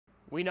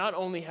we not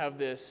only have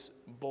this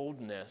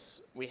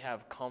boldness, we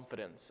have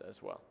confidence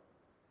as well.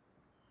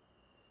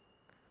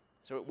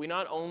 So we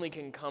not only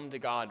can come to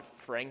God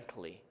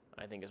frankly,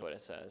 I think is what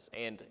it says,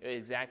 and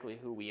exactly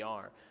who we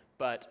are,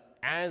 but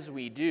as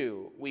we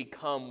do, we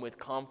come with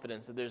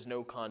confidence that there's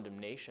no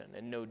condemnation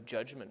and no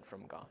judgment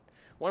from God.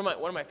 One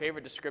of my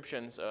favorite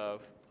descriptions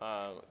of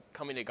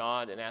coming to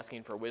God and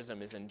asking for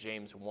wisdom is in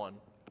James 1.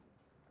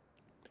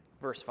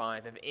 Verse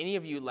 5, if any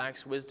of you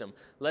lacks wisdom,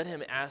 let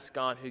him ask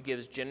God, who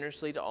gives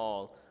generously to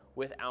all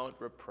without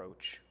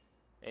reproach,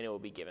 and it will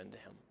be given to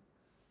him.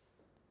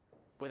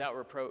 Without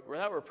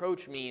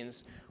reproach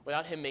means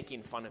without him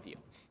making fun of you.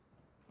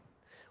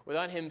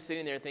 Without him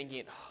sitting there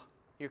thinking, oh,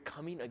 you're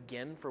coming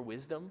again for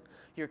wisdom?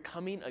 You're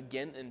coming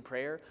again in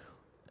prayer?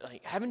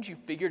 Like, haven't you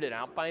figured it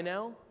out by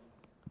now?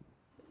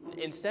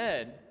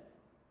 Instead,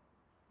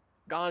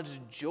 God's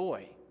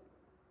joy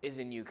is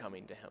in you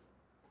coming to him.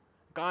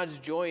 God's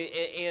joy,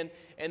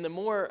 and the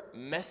more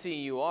messy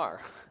you are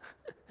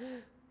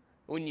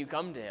when you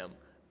come to him,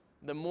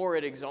 the more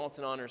it exalts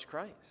and honors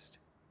Christ.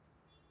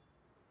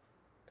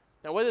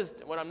 Now,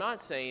 what I'm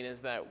not saying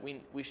is that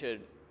we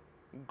should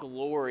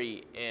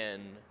glory in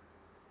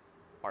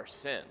our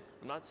sin.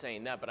 I'm not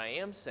saying that, but I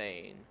am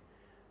saying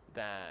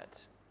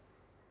that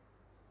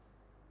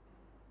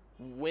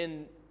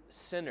when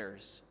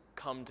sinners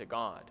come to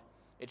God,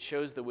 it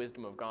shows the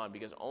wisdom of God,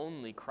 because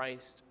only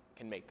Christ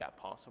can make that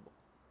possible.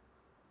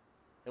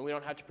 And we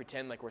don't have to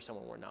pretend like we're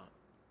someone we're not.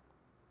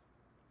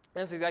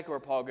 That's exactly where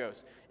Paul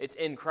goes. It's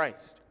in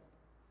Christ,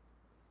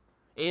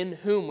 in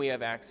whom we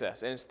have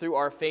access, and it's through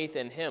our faith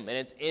in him, and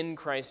it's in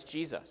Christ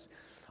Jesus.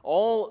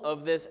 All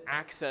of this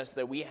access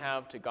that we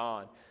have to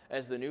God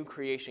as the new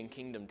creation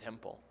kingdom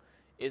temple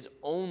is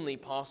only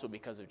possible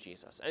because of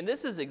Jesus. And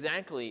this is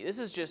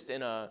just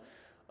in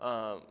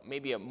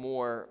maybe a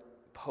more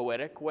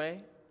poetic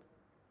way,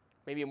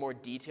 maybe a more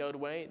detailed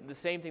way, the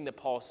same thing that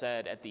Paul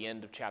said at the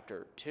end of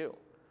chapter 2.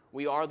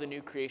 We are the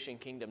new creation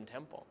kingdom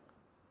temple.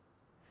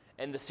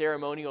 And the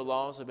ceremonial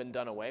laws have been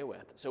done away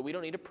with. So we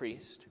don't need a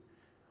priest.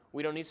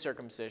 We don't need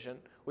circumcision.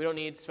 We don't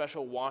need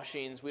special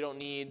washings. We don't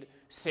need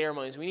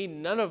ceremonies. We need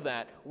none of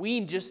that.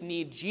 We just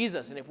need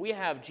Jesus. And if we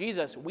have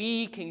Jesus,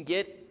 we can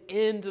get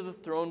into the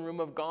throne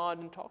room of God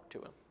and talk to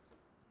him.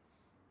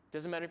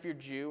 Doesn't matter if you're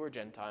Jew or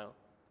Gentile.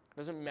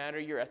 Doesn't matter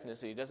your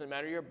ethnicity. Doesn't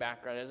matter your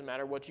background. Doesn't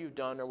matter what you've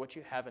done or what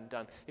you haven't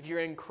done. If you're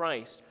in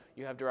Christ,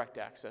 you have direct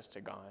access to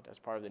God as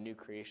part of the new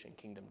creation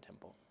kingdom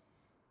temple.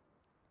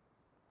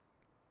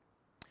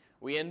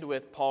 We end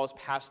with Paul's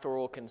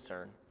pastoral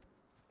concern.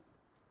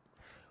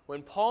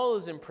 When Paul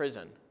is in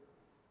prison,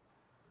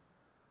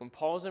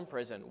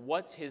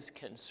 what's his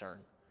concern?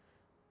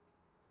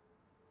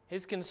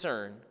 His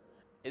concern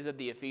is that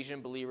the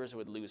Ephesian believers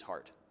would lose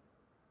heart.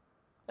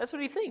 That's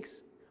what he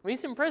thinks. When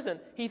he's in prison,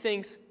 he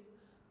thinks,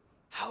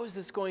 how is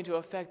this going to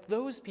affect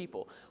those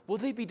people? Will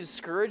they be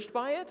discouraged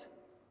by it?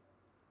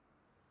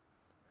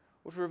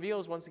 Which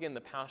reveals, once again,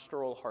 the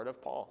pastoral heart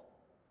of Paul.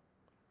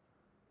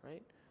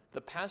 Right?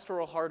 The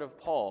pastoral heart of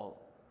Paul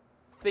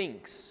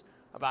thinks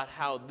about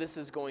how this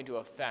is going to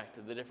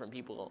affect the different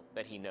people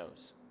that he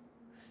knows.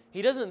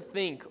 He doesn't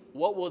think,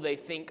 what will they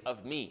think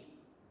of me?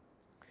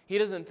 He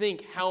doesn't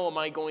think, how am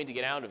I going to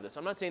get out of this?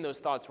 I'm not saying those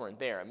thoughts weren't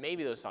there.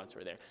 Maybe those thoughts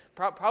were there.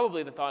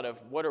 Probably the thought of,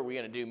 what are we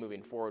going to do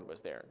moving forward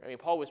was there. I mean,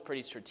 Paul was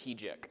pretty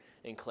strategic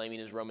in claiming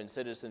his Roman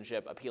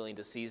citizenship, appealing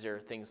to Caesar,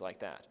 things like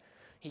that.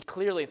 He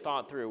clearly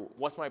thought through,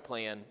 what's my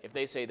plan? If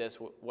they say this,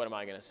 what am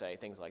I going to say?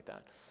 Things like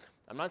that.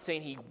 I'm not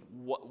saying he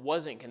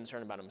wasn't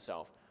concerned about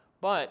himself,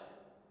 but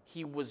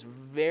he was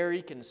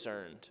very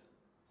concerned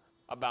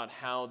about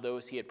how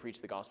those he had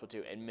preached the gospel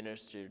to and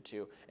ministered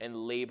to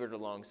and labored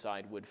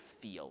alongside would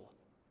feel.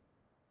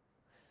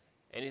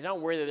 And he's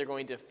not worried that they're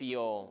going to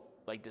feel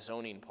like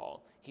disowning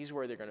Paul. He's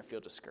worried they're going to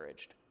feel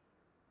discouraged.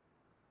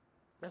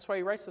 That's why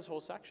he writes this whole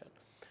section.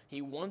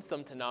 He wants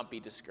them to not be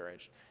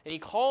discouraged. And he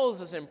calls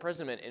this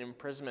imprisonment an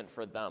imprisonment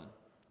for them.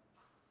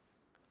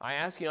 I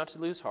ask you not to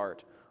lose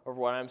heart over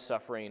what I'm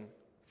suffering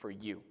for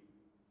you.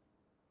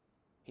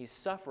 He's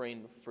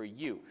suffering for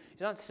you.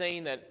 He's not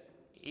saying that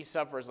he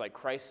suffers like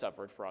Christ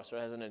suffered for us, or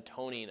has an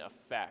atoning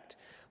effect.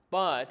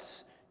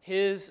 But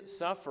his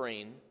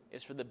suffering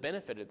is for the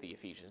benefit of the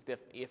Ephesians. The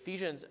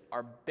Ephesians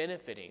are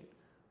benefiting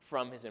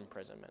from his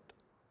imprisonment.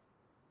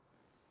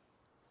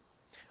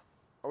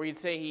 Or we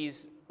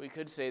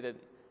could say that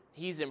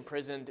he's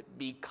imprisoned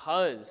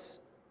because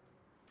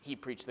he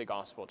preached the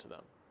gospel to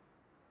them.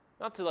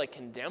 Not to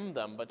condemn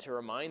them, but to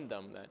remind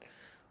them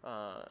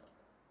that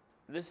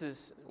this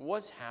is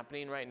what's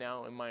happening right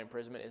now in my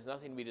imprisonment is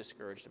nothing to be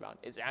discouraged about.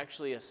 It's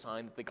actually a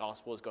sign that the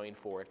gospel is going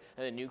forward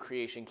and the new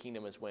creation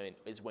kingdom is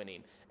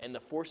winning. And the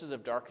forces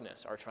of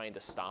darkness are trying to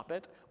stop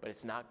it, but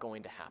it's not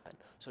going to happen.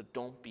 So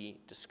don't be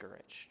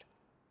discouraged.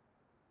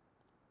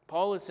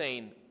 Paul is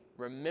saying,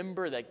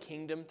 remember that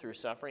kingdom through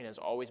suffering has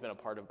always been a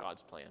part of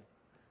God's plan.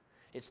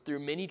 It's through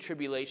many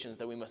tribulations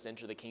that we must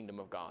enter the kingdom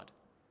of God.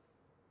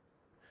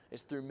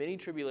 It's through many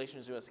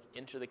tribulations we must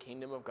enter the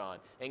kingdom of God.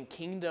 And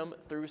kingdom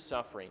through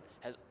suffering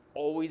has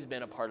always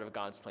been a part of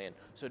God's plan.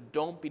 So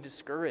don't be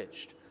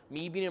discouraged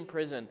Me being in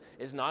prison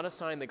is not a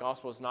sign the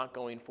gospel is not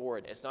going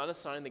forward. It's not a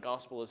sign the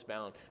gospel is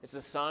bound. It's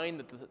a sign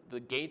that the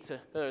gates,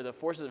 the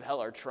forces of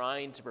hell are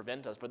trying to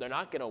prevent us, but they're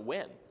not going to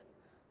win.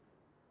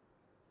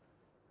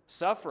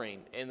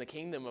 Suffering in the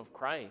kingdom of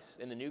Christ,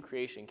 in the new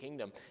creation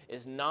kingdom,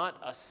 is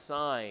not a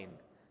sign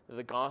that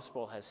the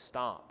gospel has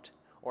stopped,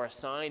 or a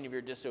sign of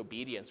your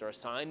disobedience, or a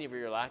sign of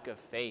your lack of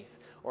faith,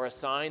 or a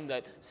sign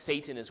that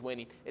Satan is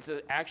winning. It's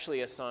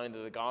actually a sign that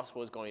the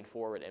gospel is going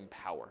forward in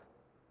power.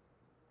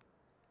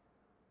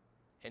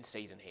 And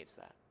Satan hates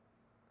that.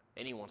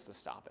 And he wants to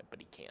stop it, but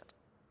he can't.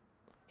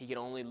 He can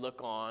only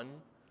look on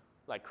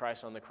like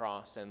Christ on the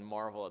cross and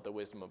marvel at the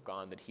wisdom of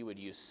God that he would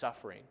use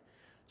suffering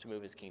to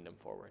move his kingdom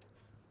forward.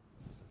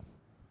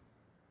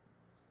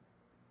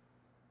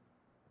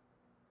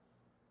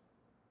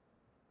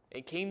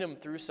 A kingdom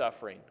through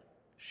suffering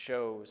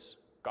shows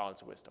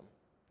God's wisdom.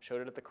 Showed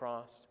it at the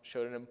cross,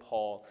 showed it in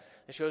Paul,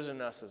 it shows it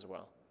in us as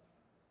well.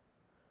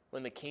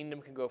 When the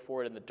kingdom can go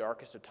forward in the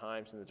darkest of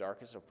times, in the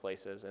darkest of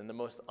places, in the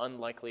most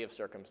unlikely of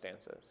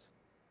circumstances.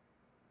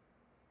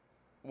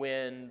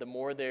 When the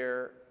more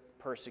they're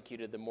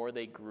persecuted, the more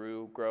they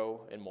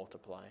grow, and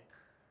multiply.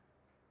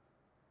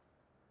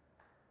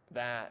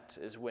 That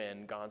is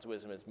when God's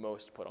wisdom is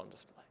most put on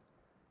display.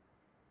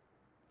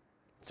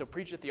 So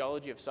preach a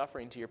theology of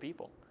suffering to your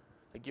people.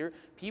 Like, your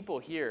people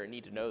here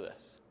need to know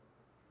this.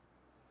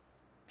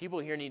 People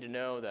here need to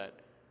know that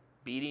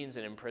beatings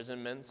and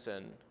imprisonments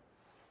and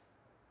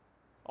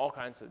all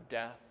kinds of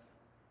death,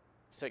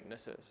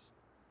 sicknesses,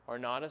 are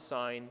not a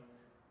sign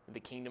that the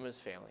kingdom is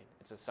failing.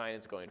 It's a sign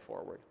it's going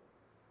forward.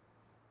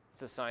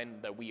 It's a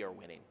sign that we are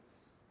winning.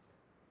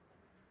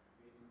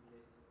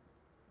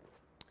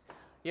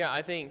 Yeah,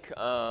 I think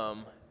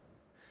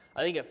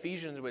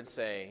Ephesians would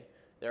say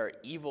there are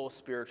evil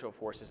spiritual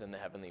forces in the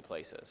heavenly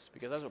places,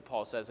 because that's what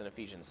Paul says in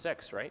Ephesians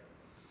 6, right?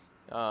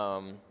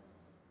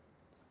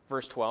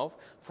 Verse 12,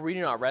 for we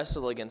do not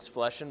wrestle against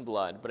flesh and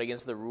blood, but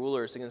against the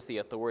rulers, against the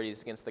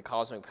authorities, against the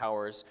cosmic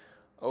powers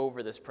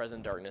over this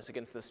present darkness,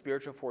 against the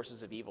spiritual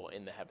forces of evil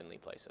in the heavenly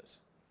places.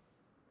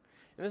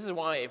 And this is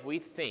why if we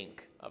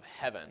think of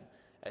heaven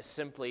as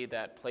simply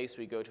that place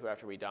we go to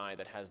after we die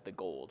that has the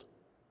gold,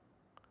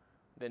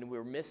 then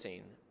we're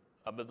missing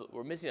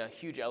a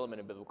huge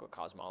element of biblical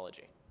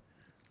cosmology.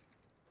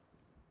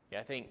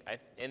 Yeah,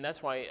 and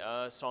that's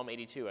why Psalm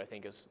 82, I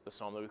think, is the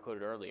psalm that we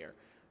quoted earlier,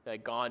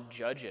 that God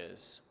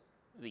judges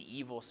the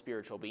evil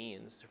spiritual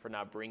beings for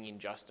not bringing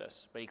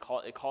justice. But it's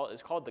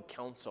called the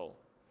counsel,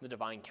 the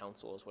divine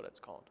counsel is what it's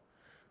called.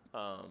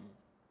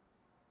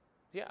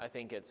 Yeah, I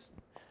think it's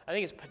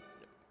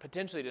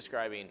potentially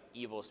describing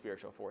evil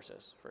spiritual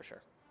forces for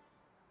sure.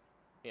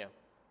 Yeah.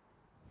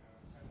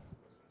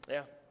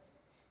 Yeah.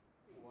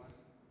 One,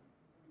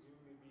 would you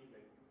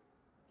maybe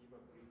give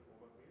a brief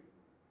overview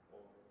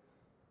of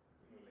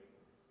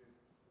just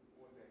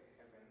what the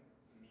heavens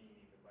mean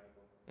in the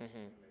Bible?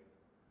 Mm-hmm.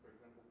 For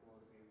example, Paul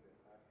says the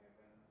third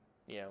heaven,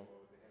 Yeah.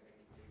 or the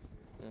heavenly places,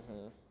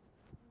 Mm-hmm.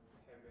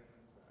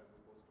 heavens as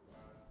opposed to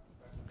earth,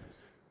 such things.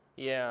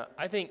 Yeah,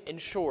 I think in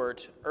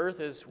short, earth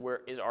is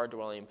our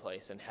dwelling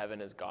place, and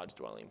heaven is God's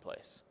dwelling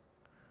place.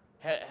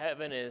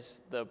 Heaven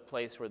is the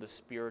place where the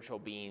spiritual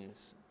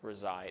beings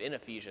reside, in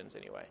Ephesians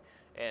anyway,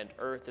 and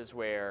earth is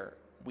where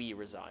we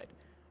reside.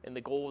 And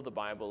the goal of the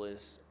Bible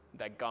is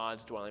that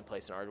God's dwelling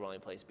place and our dwelling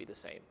place be the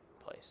same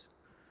place.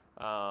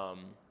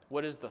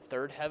 What is the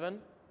third heaven?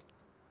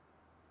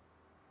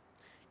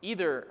 This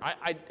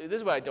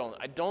is what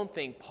I don't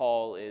think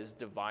Paul is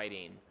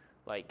dividing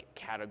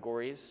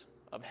categories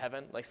of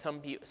heaven. Like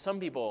some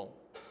people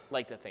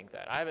like to think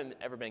that. I haven't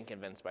ever been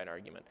convinced by an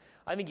argument.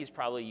 I think he's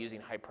probably using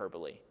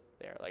hyperbole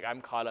there. Like, I'm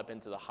caught up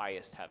into the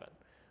highest heaven.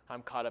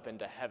 I'm caught up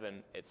into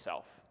heaven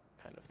itself,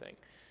 kind of thing.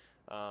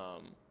 I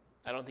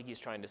don't think he's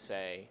trying to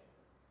say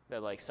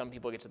that some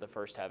people get to the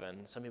first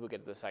heaven, some people get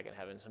to the second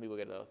heaven, some people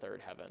get to the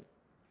third heaven.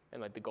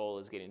 And the goal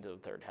is getting to the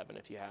third heaven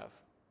if you have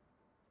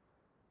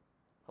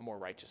a more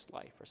righteous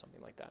life or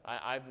something like that.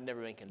 I've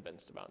never been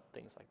convinced about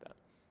things like that.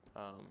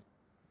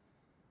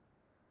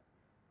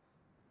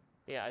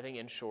 Yeah, I think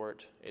in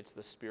short, it's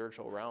the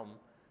spiritual realm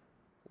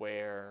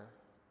where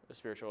the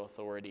spiritual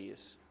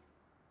authorities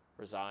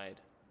reside.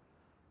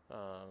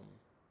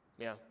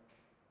 Yeah,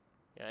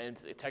 and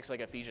texts like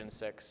Ephesians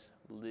 6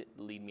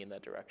 lead me in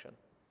that direction.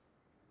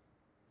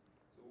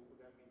 So would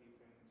that be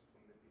different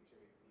from the picture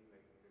we see in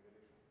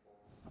Revelation 4,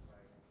 5?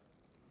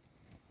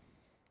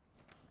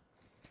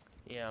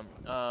 Yeah,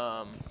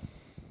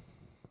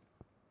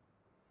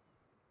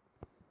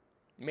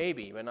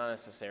 maybe, but not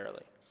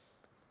necessarily.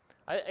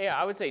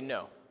 I would say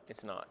no,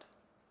 it's not.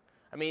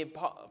 I mean,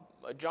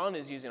 John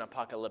is using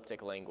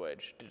apocalyptic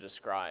language to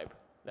describe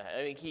that.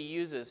 I mean,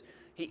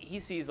 he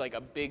sees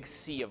a big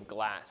sea of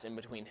glass in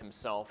between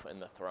himself and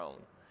the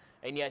throne,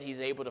 and yet he's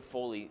able to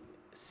fully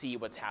see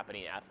what's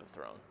happening at the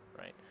throne,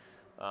 right?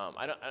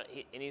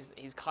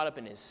 He's caught up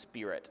in his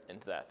spirit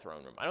into that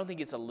throne room. I don't think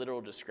it's a literal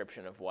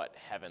description of what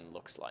heaven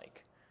looks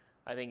like.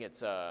 I think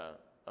it's a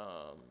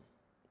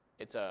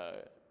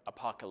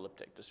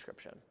apocalyptic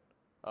description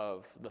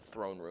of the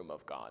throne room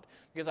of God.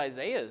 Because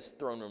Isaiah's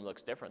throne room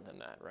looks different than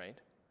that, right?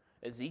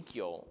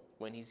 Ezekiel,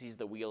 when he sees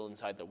the wheel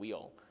inside the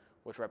wheel,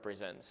 which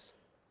represents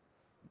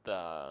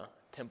the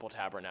temple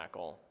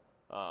tabernacle,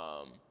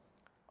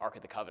 Ark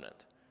of the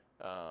Covenant,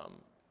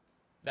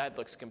 that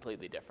looks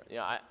completely different.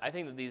 I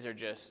think that these are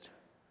just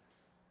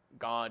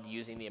God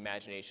using the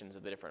imaginations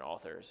of the different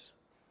authors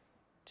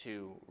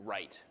to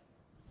write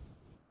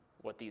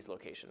what these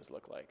locations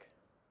look like.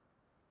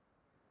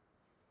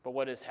 But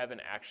what does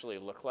heaven actually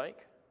look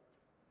like?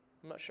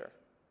 I'm not sure.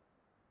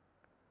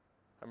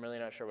 I'm really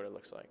not sure what it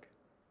looks like.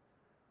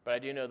 But I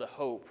do know the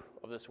hope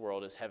of this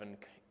world is heaven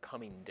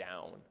coming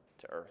down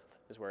to earth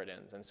is where it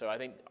ends. And so I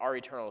think our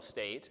eternal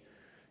state,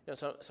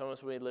 some of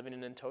us will be living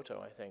in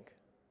Toto, I think,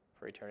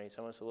 for eternity.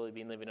 Some of us will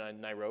be living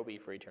in Nairobi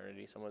for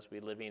eternity. Some of us will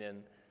be living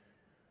in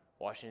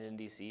Washington,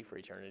 D.C. for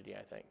eternity,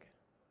 I think.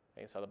 I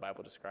think that's how the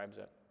Bible describes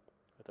it,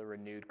 with a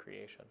renewed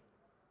creation.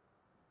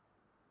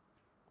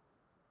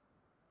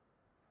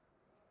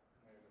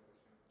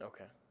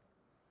 Okay.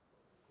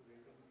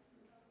 Because I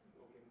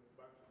think,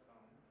 back to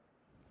Psalms.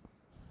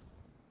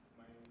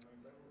 My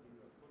Bible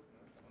gives a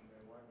footnote on the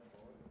word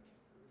God.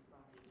 Is it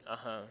Psalm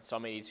 50?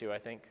 Psalm 82, I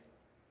think.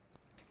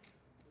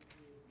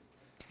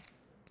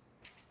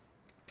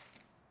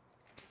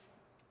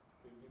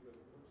 So it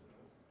gives a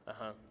footnote.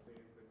 Uh-huh. It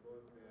says the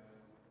gods there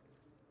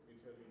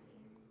literally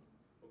means,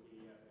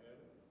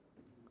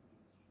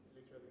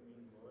 literally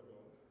mean God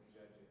or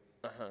judges.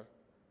 Uh-huh.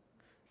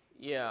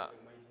 Yeah.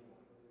 The mighty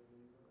ones.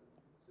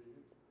 So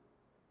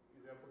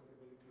is there a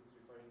possibility it's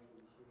referring to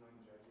human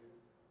judges?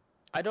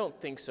 I don't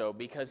think so,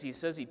 because he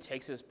says he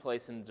takes his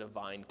place in the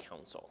divine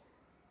council.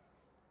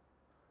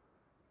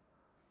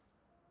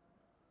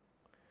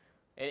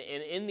 And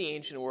in the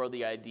ancient world,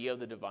 the idea of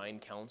the divine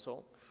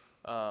council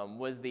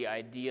was the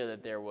idea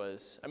that there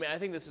was, I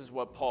think this is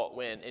what Paul,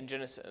 when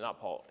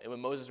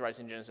Moses writes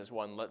in Genesis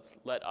 1,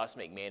 let us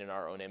make man in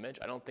our own image.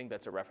 I don't think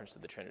that's a reference to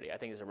the Trinity. I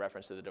think it's a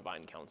reference to the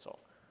divine council,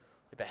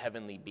 like the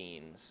heavenly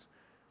beings,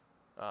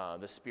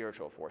 the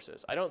spiritual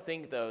forces. I don't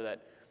think, though,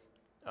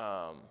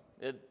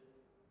 that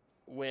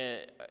when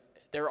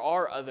there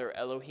are other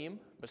Elohim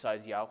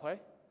besides Yahweh,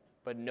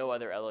 but no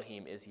other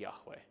Elohim is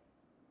Yahweh.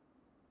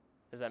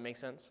 Does that make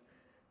sense?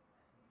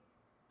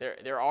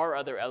 There are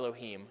other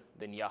Elohim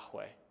than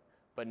Yahweh,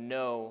 but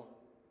no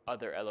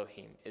other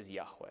Elohim is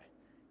Yahweh.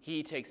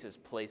 He takes his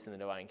place in the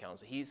divine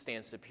council. He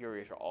stands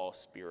superior to all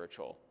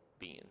spiritual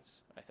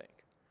beings, I think.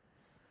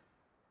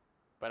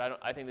 But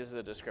I think this is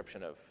a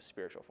description of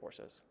spiritual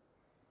forces.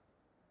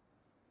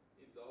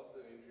 It's also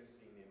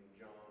interesting in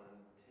John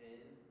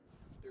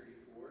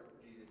 10:34,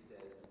 Jesus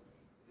says,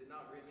 "Is it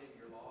not written in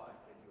your law, I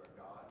said you are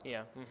God?"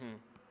 Yeah. And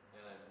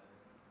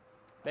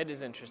That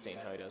is interesting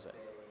how he does it.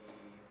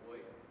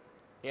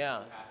 You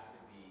Yeah. have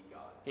to be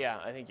God. Yeah,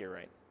 I think you're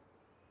right.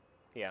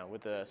 Yeah,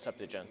 with the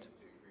Septuagint. Seems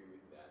to agree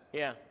with that.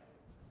 Yeah.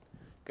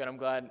 Good. I'm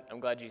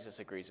glad Jesus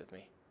agrees with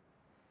me.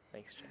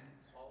 Thanks, Jim.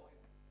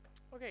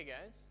 Okay,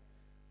 guys.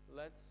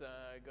 Let's go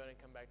ahead and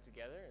come back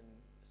together and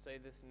say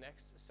this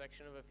next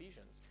section of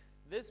Ephesians.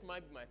 This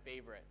might be my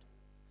favorite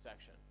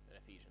section in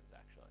Ephesians,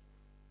 actually.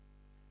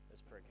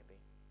 This pericope.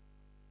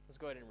 Let's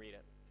go ahead and read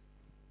it.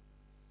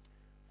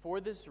 For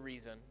this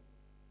reason,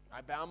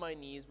 I bow my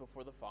knees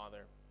before the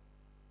Father,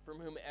 from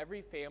whom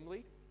every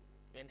family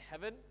in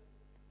heaven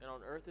and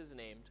on earth is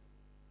named,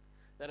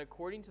 that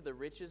according to the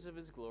riches of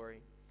his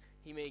glory,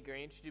 he may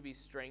grant you to be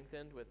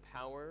strengthened with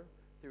power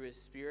through his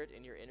Spirit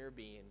in your inner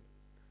being,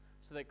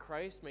 so that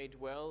Christ may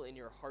dwell in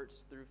your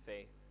hearts through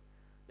faith,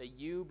 that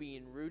you,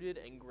 being rooted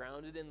and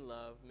grounded in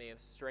love, may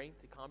have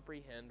strength to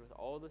comprehend with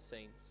all the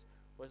saints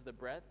what is the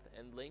breadth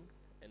and length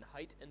and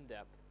height and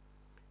depth,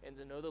 and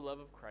to know the love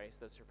of Christ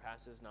that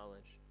surpasses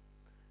knowledge,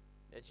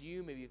 that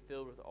you may be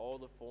filled with all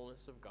the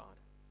fullness of God.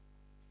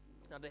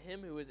 Now to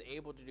him who is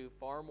able to do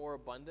far more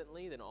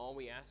abundantly than all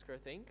we ask or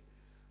think,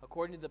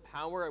 according to the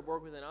power at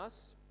work within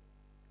us,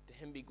 to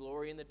him be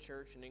glory in the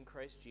church and in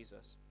Christ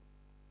Jesus,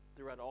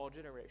 throughout all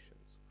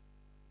generations,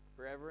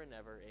 forever and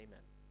ever. Amen.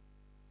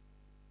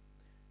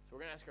 So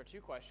we're going to ask our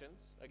two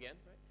questions again.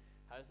 Right?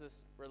 How does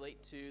this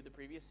relate to the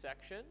previous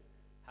section?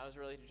 How does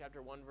it relate to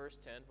chapter 1, verse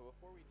 10? But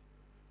before we do...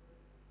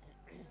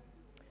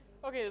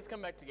 Okay, let's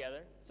come back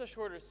together. It's a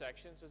shorter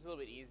section, so it's a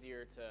little bit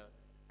easier to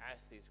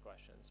ask these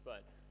questions.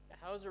 But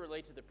how does it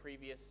relate to the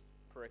previous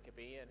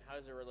pericope, and how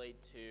does it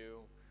relate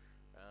to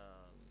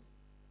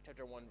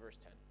chapter 1, verse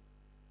 10?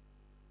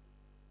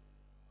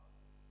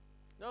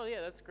 No,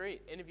 yeah, that's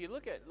great. And if you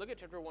look at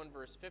chapter 1,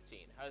 verse 15,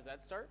 how does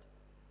that start?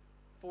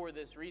 For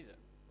this reason,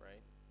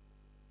 right?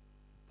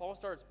 Paul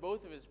starts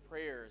both of his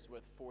prayers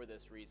with "for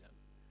this reason,"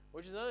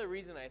 which is another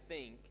reason I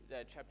think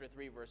that chapter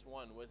 3, verse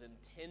 1 was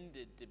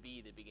intended to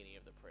be the beginning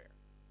of the prayer.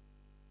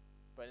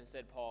 But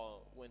instead,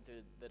 Paul went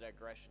through the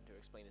digression to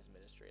explain his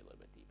ministry a little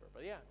bit deeper.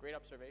 But yeah, great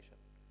observation.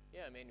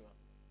 Yeah, Emmanuel.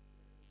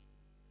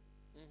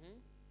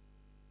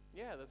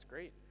 Yeah, that's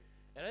great.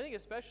 And I think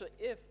especially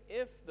if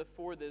the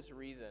 "for this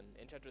reason"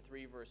 in chapter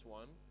 3, verse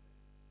 1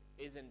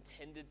 is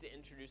intended to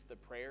introduce the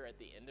prayer at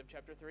the end of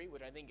chapter 3,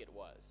 which I think it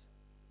was.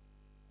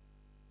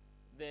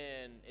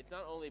 then it's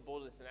not only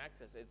boldness and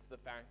access, it's the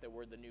fact that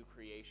we're the new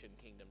creation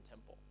kingdom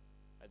temple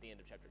at the end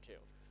of chapter 2.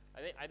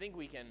 I think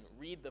we can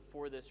read the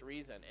for this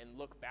reason and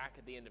look back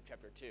at the end of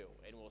chapter 2,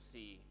 and we'll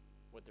see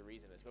what the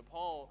reason is. But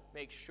Paul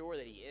makes sure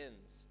that he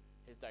ends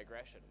his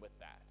digression with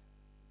that,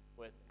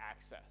 with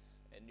access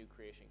and new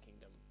creation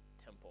kingdom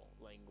temple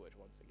language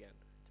once again,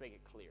 to make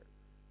it clear.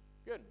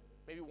 Good.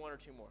 Maybe one or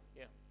two more.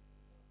 Yeah.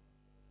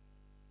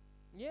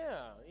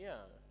 Yeah.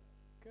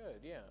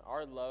 Good. Yeah.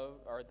 Our love,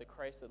 or the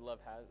Christ that love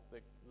has,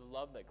 the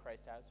love that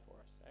Christ has for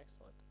us.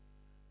 Excellent.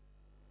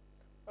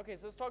 Okay,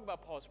 so let's talk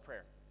about Paul's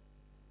prayer.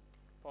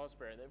 Paul's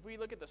prayer. If we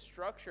look at the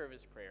structure of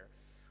his prayer,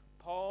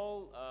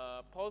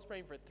 Paul's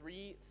praying for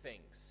three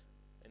things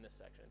in this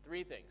section.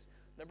 Three things.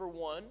 Number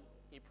one,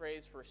 he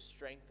prays for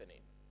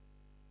strengthening.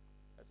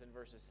 That's in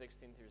verses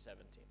 16 through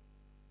 17.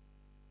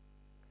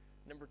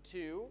 Number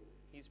two,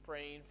 he's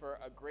praying for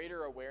a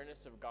greater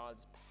awareness of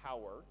God's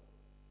power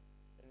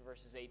in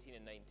verses 18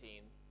 and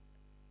 19.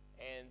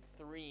 And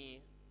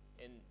three,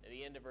 in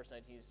the end of verse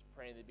 19, he's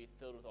praying to be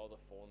filled with all the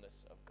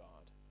fullness of God.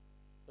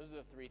 Those are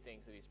the three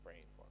things that he's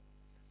praying for.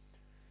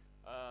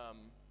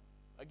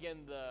 Again,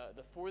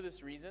 the for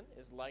this reason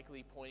is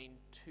likely pointing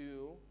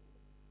to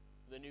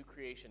the new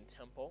creation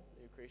temple,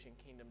 the new creation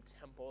kingdom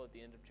temple at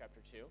the end of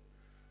chapter 2.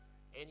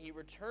 And he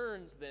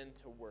returns then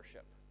to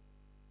worship.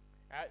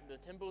 The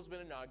temple has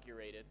been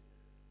inaugurated.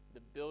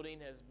 The building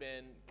has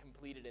been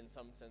completed in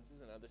some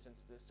senses, in other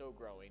senses it's still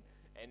growing.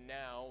 And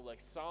now, like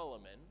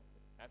Solomon,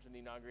 after the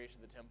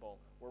inauguration of the temple,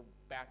 we're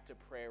back to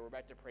prayer, we're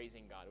back to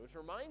praising God, which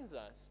reminds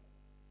us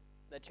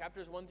that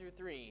chapters 1 through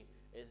 3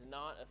 is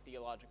not a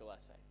theological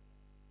essay.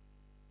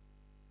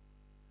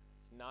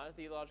 It's not a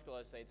theological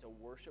essay. It's a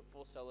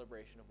worshipful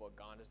celebration of what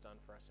God has done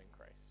for us in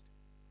Christ,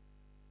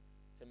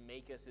 to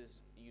make us his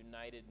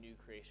united new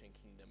creation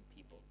kingdom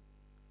people.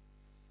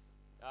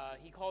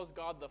 He calls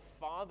God the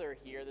Father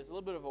here. There's a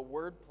little bit of a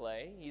word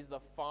play. He's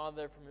the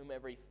Father from whom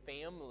every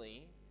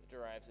family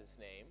derives its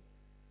name.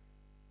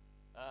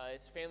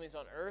 It's families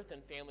on earth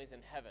and families in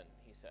heaven,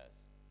 he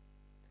says.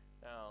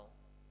 Now,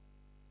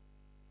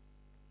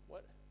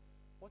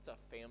 what's a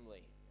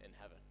family in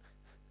heaven?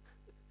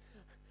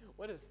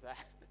 What does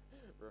that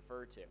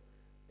refer to?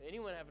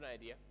 Anyone have an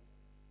idea?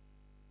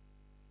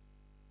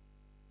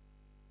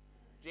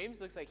 James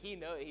looks like he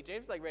knows.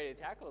 James is like ready to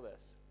tackle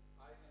this.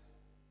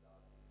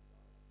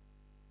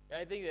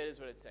 I think that is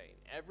what it's saying.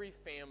 Every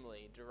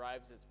family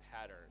derives its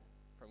pattern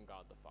from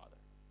God the Father.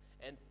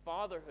 And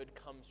fatherhood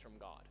comes from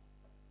God.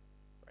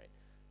 Right?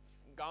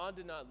 God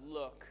did not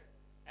look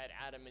at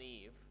Adam and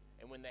Eve,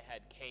 and when they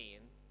had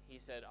Cain, he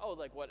said, oh,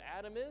 like what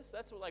Adam is?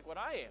 That's like what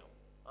I am.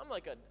 I'm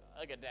like a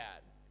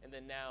dad. And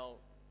then now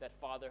that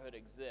fatherhood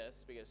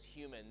exists because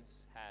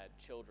humans had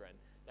children,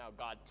 now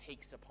God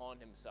takes upon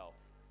himself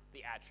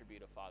the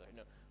attribute of fatherhood.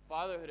 No,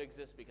 fatherhood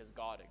exists because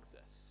God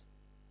exists.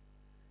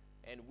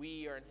 And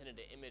we are intended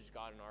to image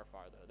God in our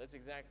fatherhood. That's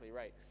exactly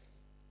right.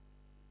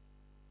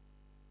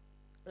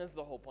 That's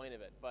the whole point of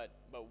it. But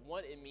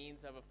what it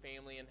means to have a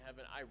family in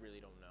heaven, I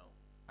really don't know.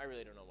 I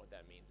really don't know what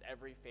that means.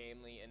 Every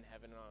family in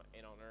heaven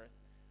and on earth.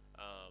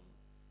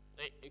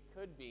 It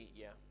could be,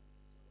 yeah.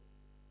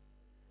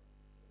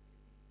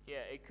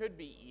 Yeah, it could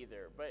be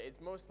either, but it's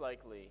most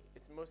likely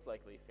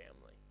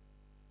family.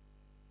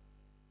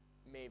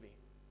 Maybe.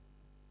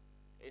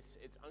 It's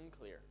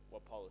unclear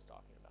what Paul is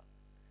talking about.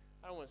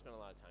 I don't want to spend a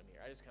lot of time here.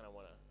 I just kind of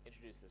want to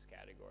introduce this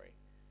category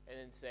and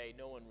then say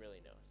no one really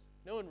knows.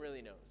 No one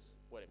really knows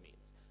what it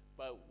means.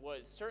 But what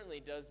it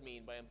certainly does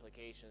mean by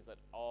implication is that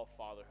all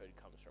fatherhood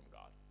comes from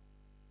God.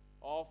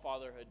 All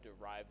fatherhood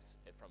derives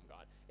it from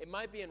God. It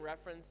might be in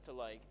reference to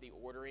like the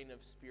ordering of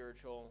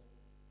spiritual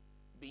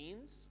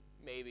beings,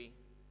 maybe,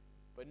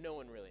 but no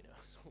one really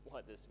knows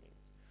what this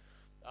means.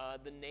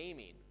 The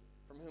naming,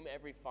 from whom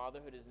every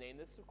fatherhood is named.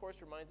 This, of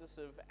course, reminds us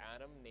of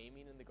Adam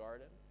naming in the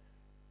garden.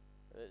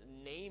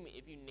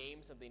 If you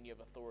name something, you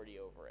have authority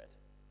over it.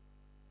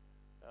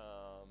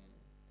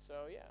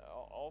 So yeah,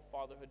 all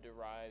fatherhood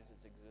derives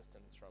its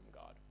existence from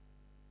God.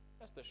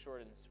 That's the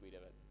short and sweet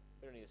of it.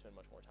 We don't need to spend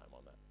much more time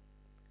on that.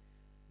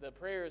 The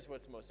prayer is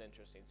what's most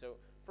interesting. So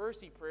first,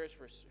 he prays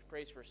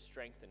for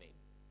strengthening.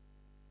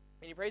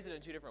 And he prays it in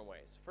two different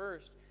ways.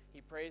 First,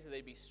 he prays that they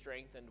be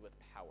strengthened with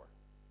power.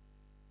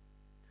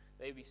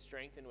 They be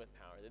strengthened with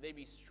power. That they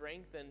be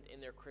strengthened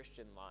in their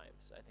Christian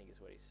lives, I think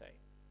is what he's saying.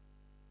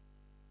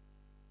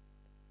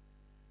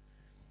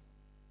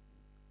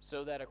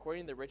 So that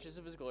according to the riches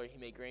of his glory, he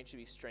may grant you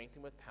to be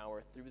strengthened with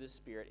power through the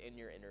Spirit in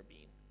your inner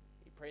being.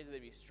 He prays that they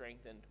be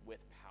strengthened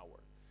with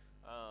power.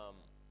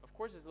 Of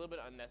course, it's a little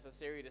bit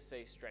unnecessary to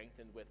say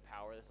strengthened with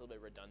power. That's a little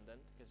bit redundant,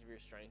 because if you're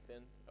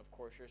strengthened, of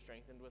course you're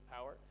strengthened with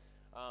power.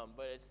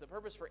 But it's the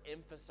purpose for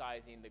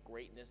emphasizing the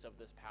greatness of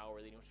this power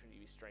that he wants you to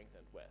be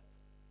strengthened with.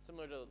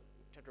 Similar to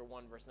chapter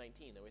 1, verse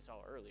 19 that we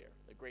saw earlier.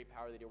 The great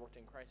power that he worked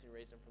in Christ and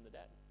raised him from the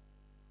dead.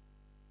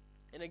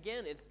 And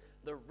again, it's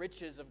the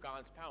riches of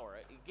God's power.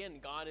 Again,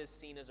 God is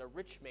seen as a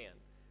rich man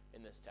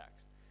in this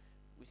text.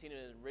 We've seen him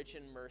as rich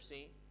in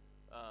mercy,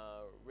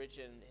 rich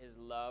in his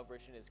love,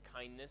 rich in his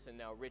kindness, and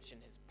now rich in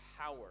his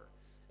power.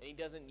 And he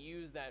doesn't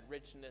use that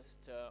richness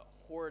to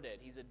hoard it.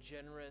 He's a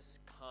generous,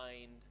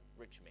 kind,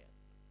 rich man.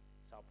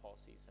 That's how Paul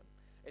sees him.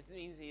 It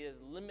means he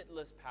has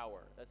limitless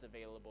power that's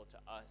available to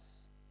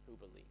us who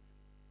believe,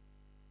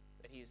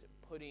 that he's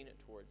putting it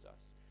towards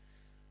us.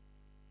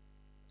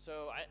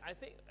 So I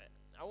think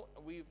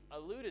we've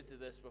alluded to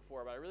this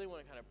before, but I really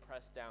want to kind of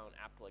press down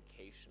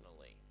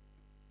applicationally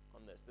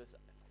on this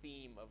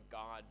theme of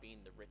God being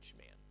the rich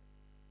man.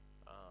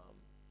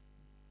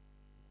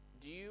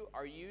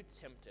 Are you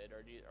tempted,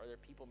 or are there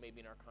people maybe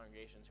in our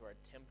congregations who are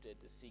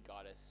tempted to see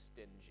God as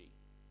stingy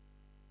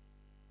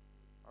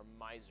or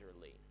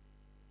miserly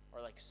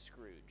or like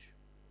Scrooge?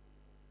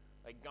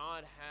 Like,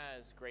 God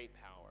has great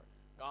power.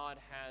 God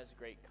has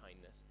great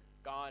kindness.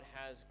 God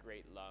has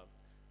great love,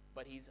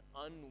 but he's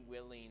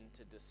unwilling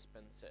to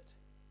dispense it.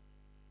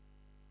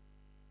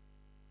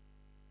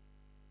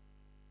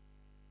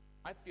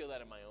 I feel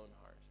that in my own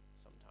heart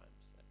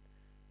sometimes.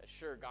 That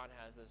sure, God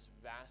has this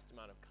vast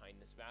amount of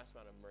kindness, vast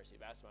amount of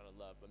mercy, vast amount of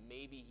love, but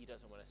maybe he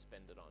doesn't want to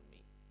spend it on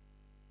me.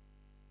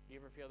 Do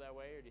you ever feel that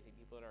way, or do you think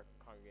people in our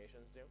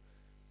congregations do?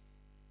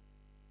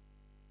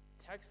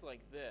 Texts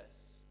like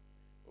this,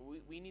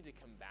 we need to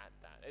combat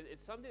that.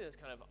 It's something that's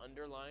kind of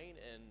underlying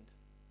and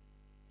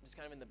just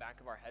kind of in the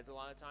back of our heads a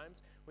lot of times.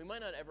 We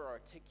might not ever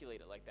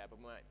articulate it like that, but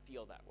we might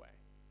feel that way.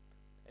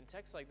 And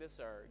texts like this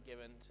are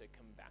given to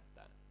combat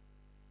that.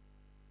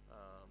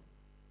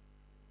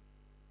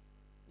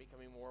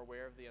 Becoming more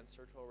aware of the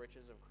unsearchable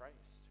riches of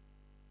Christ.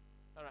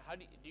 I don't know,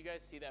 do you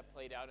guys see that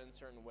played out in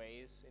certain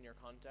ways in your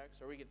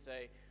context? Or we could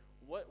say,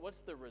 what's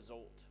the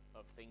result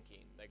of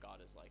thinking that God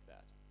is like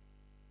that?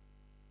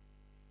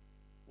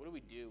 What do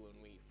we do when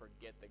we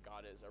forget that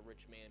God is a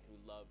rich man who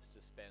loves to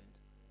spend?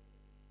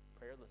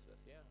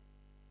 Prayerlessness, yeah,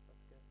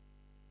 that's good.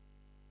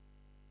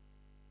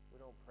 We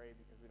don't pray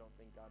because we don't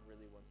think God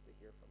really wants to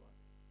hear from us.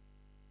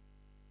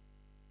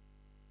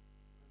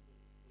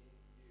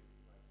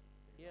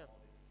 Yeah.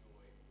 All this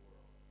joy in the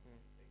world that God's keeping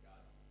us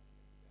back.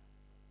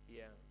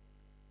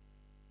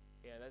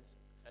 Yeah,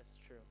 that's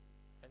true.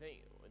 I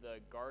think the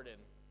Garden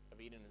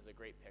of Eden is a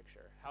great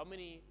picture. How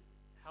many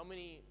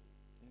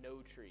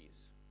no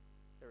trees?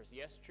 There was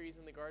yes trees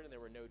in the garden. There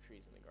were no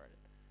trees in the garden.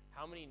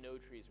 How many no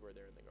trees were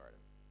there in the garden?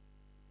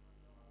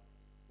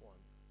 One.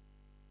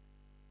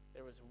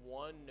 There was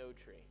one no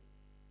tree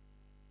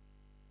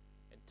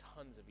and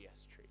tons of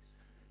yes trees.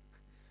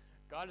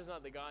 God is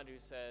not the God who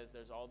says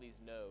there's all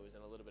these no's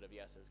and a little bit of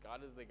yeses.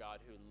 God is the God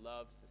who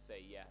loves to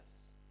say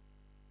yes.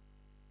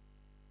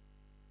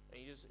 And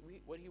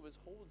what he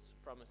withholds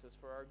from us is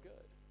for our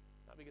good.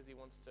 Not because he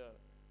wants to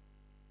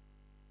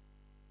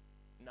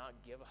not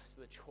give us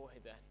the joy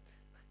that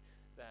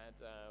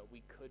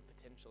we could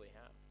potentially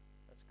have.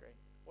 That's great.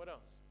 What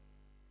else?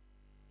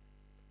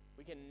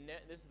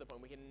 This is the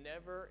point. We can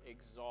never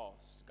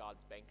exhaust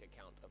God's bank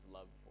account of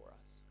love for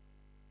us.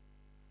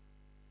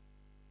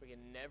 We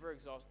can never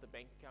exhaust the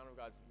bank account of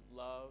God's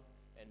love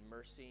and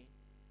mercy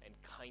and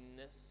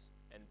kindness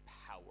and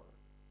power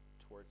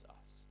towards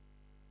us.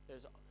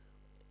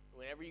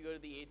 Whenever you go to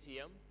the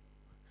ATM,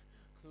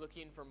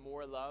 looking for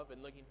more love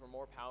and looking for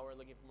more power,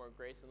 looking for more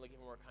grace and looking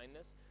for more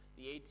kindness,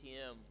 the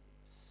ATM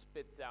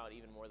spits out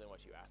even more than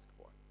what you ask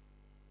for.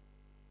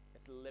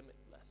 It's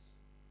limitless.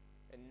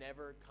 It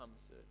never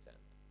comes to its end.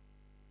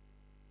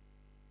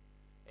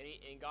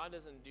 And God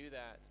doesn't do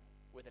that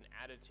with an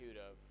attitude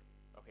of,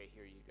 okay,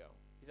 here you go.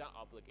 He's not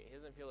obligated. He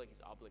doesn't feel like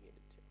he's obligated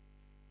to.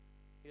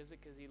 He does it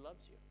because he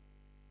loves you.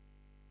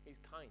 He's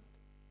kind.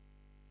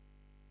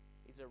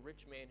 He's a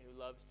rich man who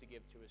loves to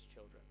give to his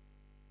children.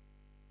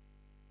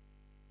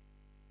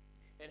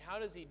 And how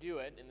does he do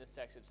it in this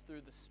text? It's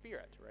through the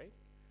Spirit, right?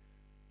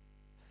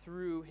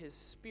 Through his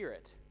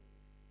Spirit.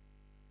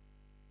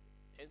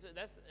 And so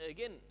that's,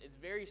 again, it's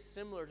very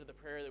similar to the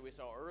prayer that we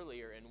saw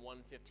earlier in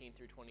 1:15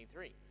 through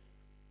 23.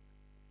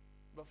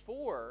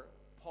 Before,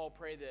 Paul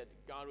prayed that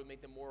God would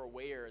make them more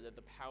aware that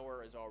the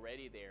power is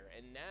already there.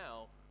 And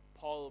now,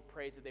 Paul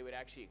prays that they would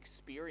actually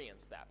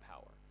experience that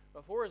power.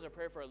 Before, it was a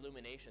prayer for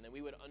illumination, that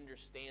we would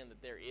understand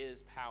that there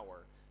is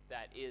power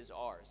that is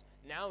ours.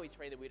 Now he's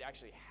praying that we'd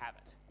actually have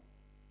it,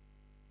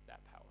 that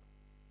power.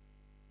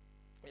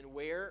 And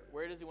where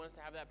does he want us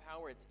to have that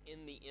power? It's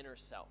in the inner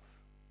self.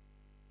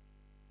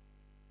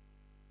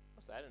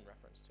 What's that in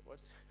reference to?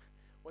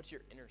 What's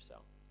your inner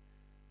self?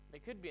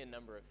 It could be a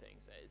number of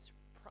things. It's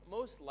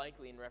most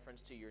likely in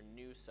reference to your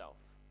new self,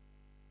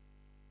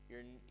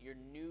 your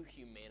new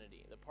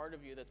humanity, the part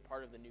of you that's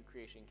part of the new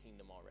creation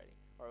kingdom already,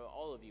 or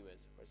all of you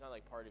is. Or it's not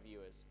like part of you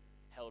is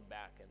held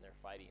back and they're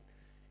fighting.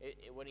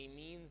 What he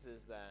means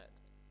is that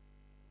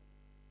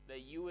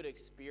you would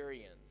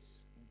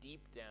experience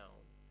deep down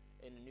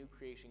in a new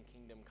creation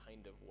kingdom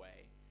kind of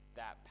way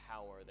that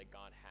power that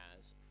God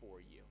has for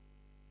you.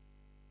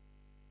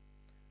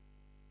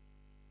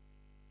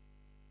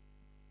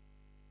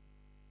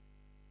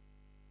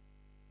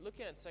 Look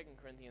at 2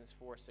 Corinthians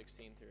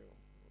 4:16 through,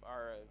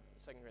 or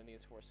 2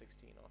 Corinthians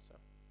 4:16 also.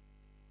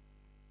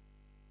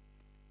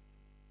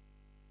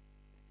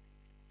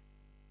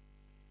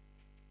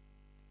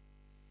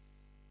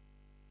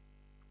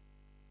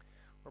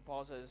 Where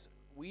Paul says,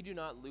 we do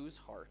not lose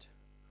heart,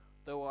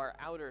 though our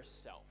outer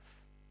self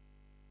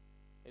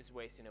is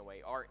wasting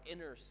away. Our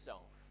inner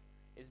self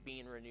is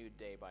being renewed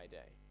day by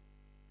day.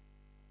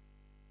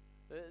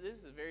 This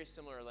is a very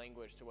similar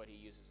language to what he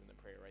uses in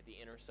the prayer, right? The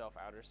inner self,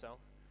 outer self.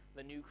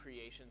 The new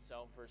creation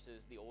self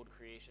versus the old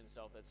creation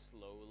self that's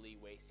slowly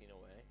wasting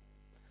away.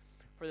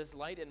 For this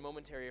light and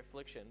momentary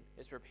affliction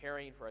is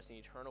preparing for us an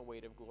eternal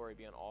weight of glory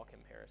beyond all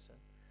comparison,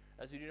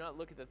 as we do not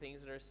look at the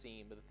things that are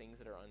seen, but the things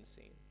that are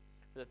unseen.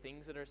 For the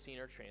things that are seen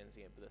are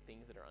transient, but the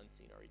things that are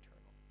unseen are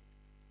eternal.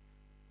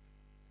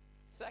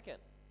 Second,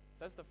 so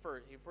that's the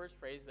first. He first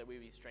prays that we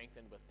be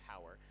strengthened with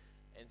power.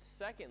 And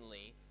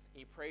secondly,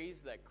 he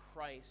prays that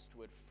Christ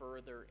would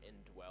further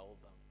indwell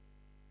them.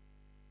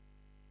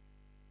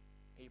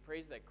 He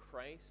prays that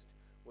Christ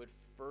would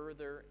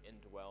further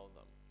indwell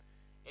them.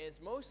 And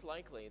it's most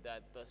likely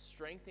that the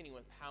strengthening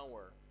with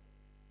power,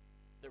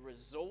 the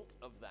result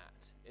of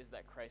that is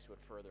that Christ would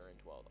further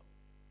indwell them.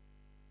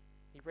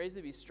 He prays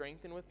to be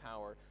strengthened with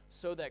power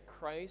so that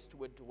Christ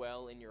would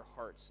dwell in your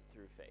hearts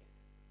through faith.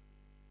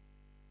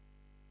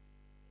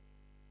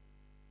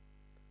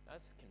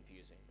 That's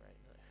confusing, right?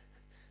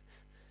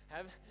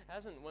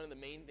 Hasn't one of the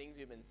main things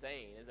we've been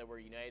saying is that we're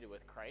united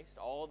with Christ?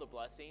 All the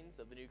blessings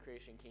of the new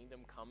creation kingdom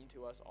come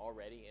to us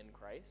already in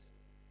Christ.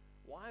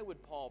 Why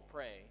would Paul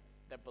pray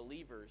that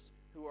believers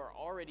who are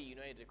already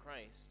united to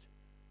Christ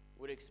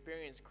would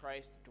experience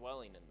Christ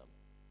dwelling in them?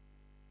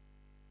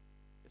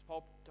 Is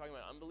Paul talking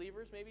about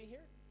unbelievers maybe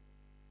here?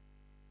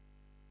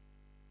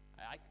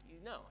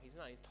 No, he's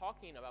not. He's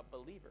talking about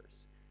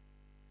believers.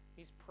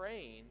 He's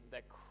praying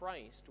that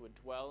Christ would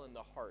dwell in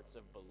the hearts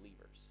of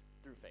believers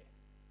through faith.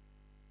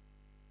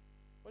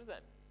 What does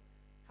that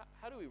mean?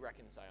 How do we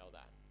reconcile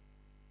that?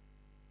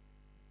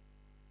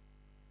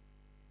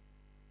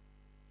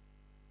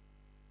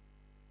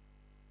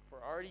 If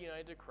we're already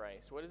united to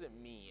Christ, what does it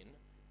mean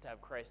to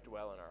have Christ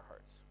dwell in our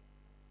hearts?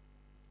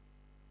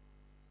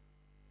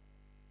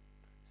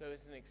 So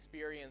it's an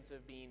experience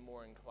of being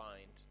more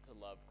inclined to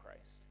love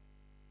Christ.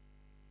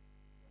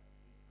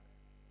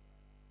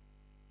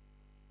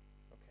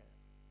 Okay.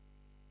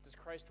 Does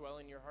Christ dwell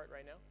in your heart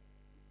right now?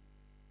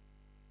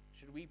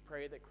 Should we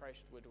pray that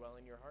Christ would dwell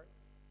in your heart?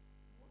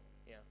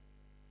 Yeah,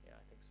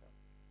 I think so.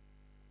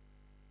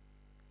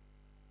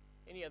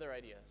 Any other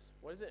ideas?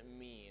 What does it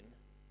mean?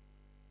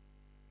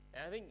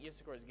 And I think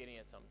Yisakor is getting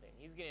at something.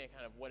 He's getting at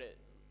kind of what it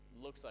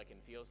looks like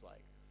and feels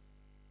like.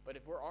 But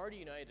if we're already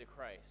united to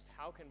Christ,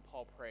 how can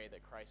Paul pray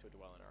that Christ would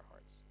dwell in our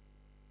hearts?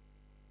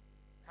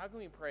 How can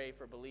we pray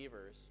for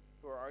believers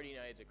who are already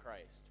united to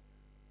Christ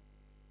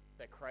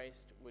that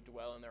Christ would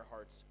dwell in their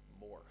hearts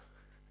more?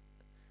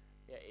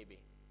 Yeah, A.B.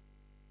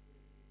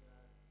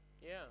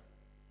 Yeah.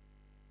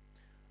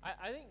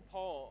 I think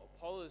Paul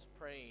is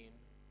praying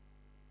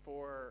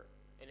for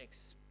an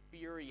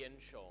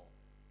experiential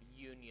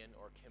union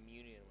or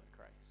communion with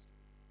Christ.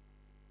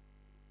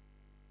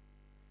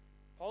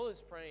 Paul is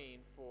praying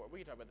for, we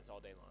could talk about this all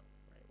day long,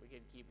 right? We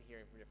could keep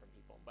hearing from different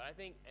people. But I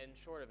think, in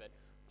short of it,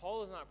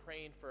 Paul is not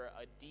praying for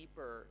a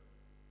deeper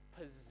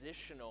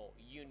positional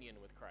union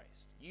with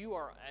Christ. You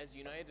are as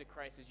united to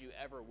Christ as you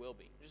ever will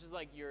be. Just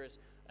like you're as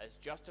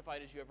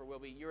justified as you ever will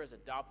be, you're as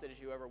adopted as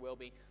you ever will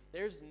be.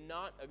 There's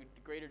not a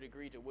greater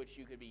degree to which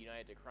you could be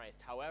united to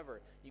Christ.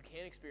 However, you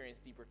can experience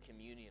deeper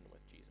communion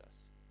with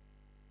Jesus.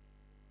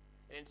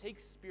 And it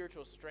takes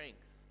spiritual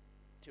strength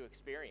to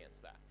experience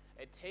that.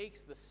 It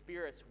takes the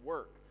Spirit's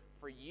work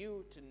for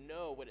you to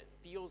know what it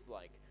feels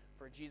like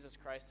for Jesus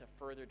Christ to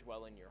further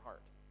dwell in your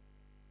heart.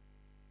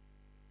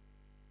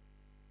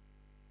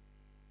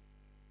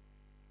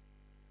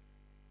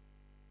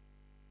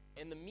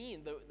 And the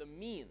means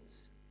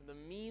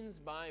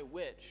by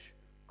which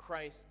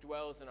Christ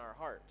dwells in our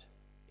heart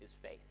is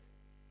faith.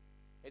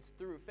 It's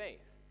through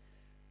faith.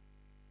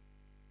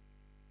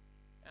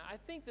 And I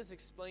think this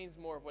explains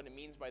more of what it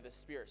means by the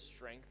Spirit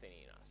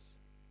strengthening us.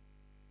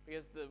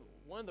 Because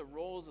one of the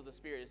roles of the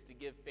Spirit is to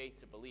give faith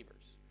to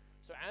believers.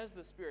 So as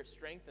the Spirit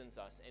strengthens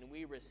us and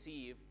we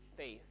receive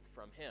faith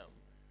from Him,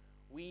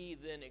 we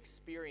then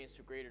experience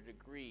to a greater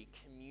degree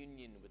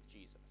communion with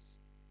Jesus.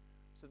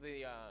 So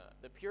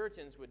the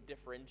Puritans would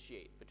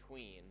differentiate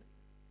between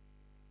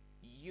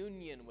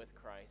union with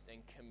Christ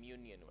and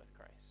communion with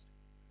Christ.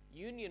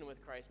 Union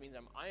with Christ means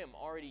I am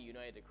already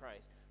united to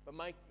Christ, but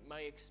my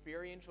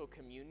experiential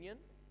communion,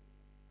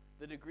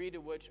 the degree to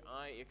which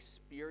I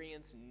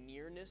experience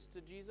nearness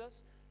to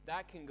Jesus,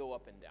 that can go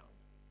up and down.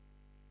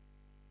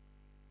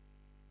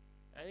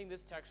 I think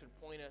this text would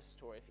point us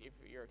toward, if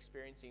you're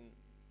experiencing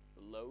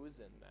lows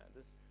in that,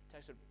 this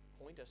text would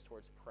point us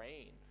towards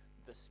praying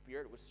the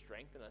Spirit would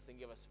strengthen us and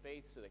give us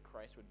faith so that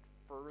Christ would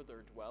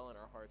further dwell in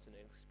our hearts in an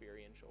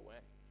experiential way.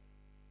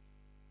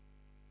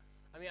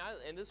 I mean,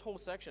 and this whole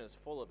section is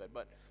full of it,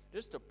 but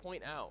just to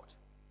point out,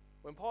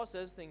 when Paul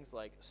says things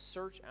like,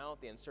 search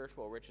out the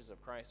unsearchable riches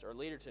of Christ, or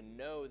later to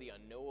know the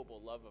unknowable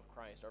love of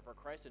Christ, or for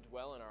Christ to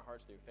dwell in our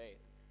hearts through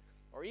faith,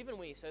 or even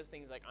when he says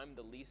things like, I'm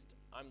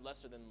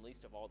lesser than the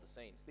least of all the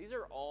saints, this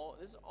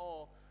is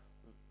all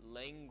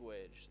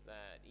language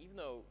that, even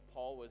though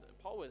Paul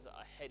was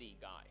a heady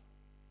guy,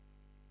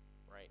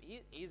 right?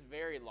 He's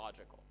very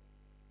logical.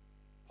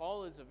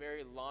 Paul is a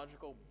very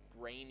logical,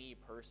 brainy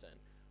person,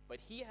 but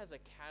he has a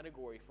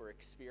category for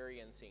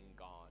experiencing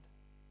God.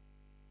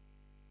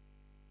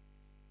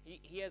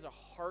 He has a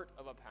heart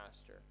of a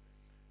pastor,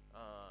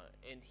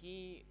 and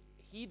he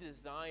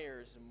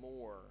desires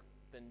more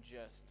than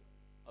just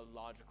a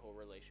logical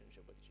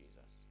relationship with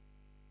Jesus.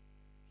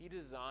 He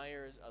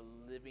desires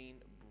a living,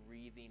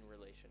 breathing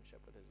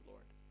relationship with his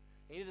Lord.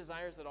 And he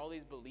desires that all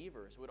these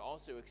believers would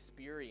also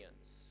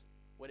experience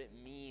what it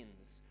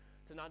means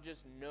to not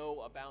just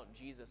know about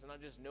Jesus and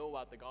not just know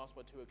about the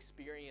gospel, to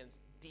experience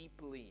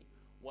deeply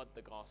what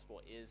the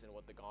gospel is and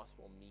what the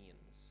gospel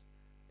means,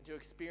 and to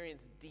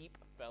experience deep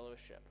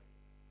fellowship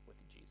with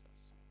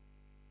Jesus.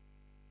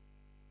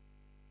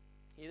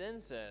 He then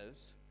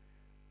says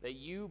that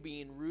you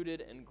being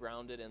rooted and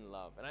grounded in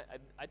love. And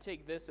I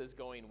take this as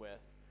going with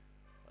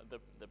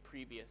the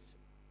previous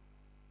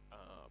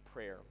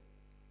prayer.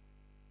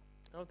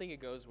 I don't think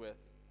it goes with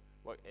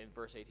what in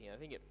verse 18. I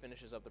think it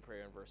finishes up the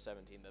prayer in verse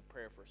 17, the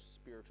prayer for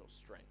spiritual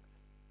strength.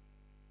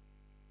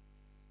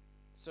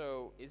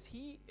 So is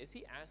he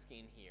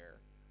asking here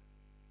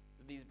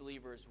that these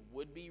believers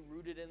would be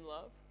rooted in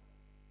love?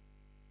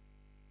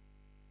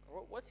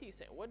 Or what's he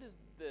saying? What is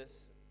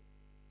this?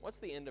 What's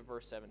the end of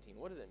verse 17?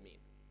 What does it mean?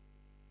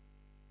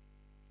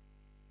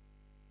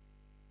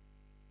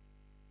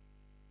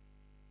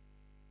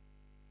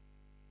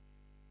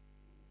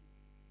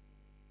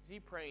 Is he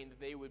praying that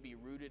they would be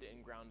rooted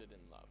and grounded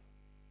in love?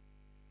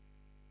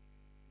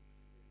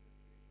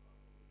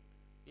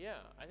 Yeah,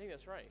 I think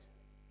that's right.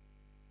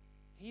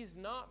 He's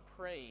not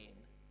praying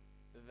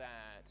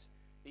that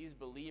these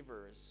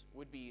believers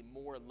would be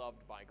more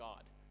loved by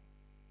God.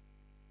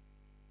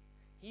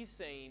 He's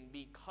saying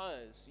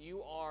because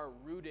you are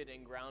rooted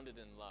and grounded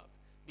in love,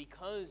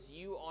 because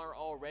you are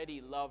already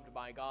loved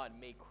by God,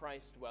 may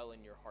Christ dwell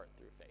in your heart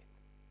through faith.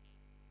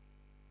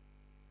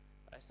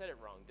 I said it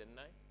wrong, didn't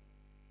I?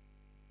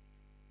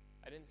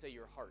 I didn't say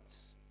your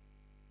hearts.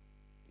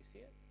 You see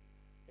it?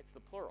 It's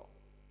the plural.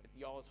 It's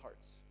y'all's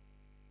hearts.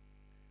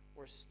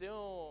 We're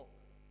still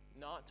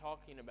not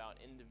talking about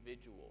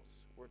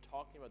individuals. We're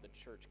talking about the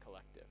church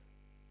collective.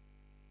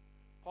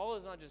 Paul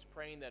is not just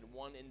praying that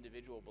one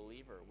individual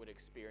believer would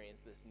experience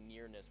this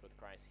nearness with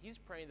Christ. He's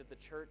praying that the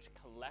church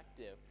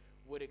collective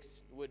would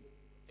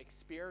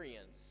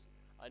experience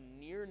a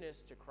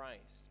nearness to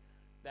Christ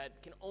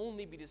that can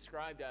only be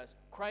described as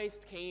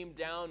Christ came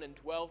down and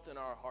dwelt in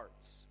our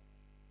hearts.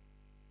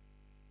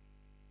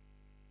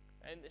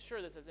 And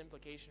sure, this has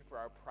implication for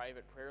our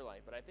private prayer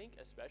life, but I think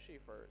especially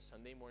for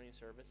Sunday morning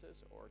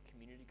services or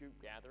community group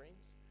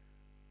gatherings,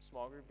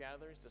 small group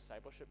gatherings,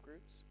 discipleship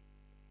groups,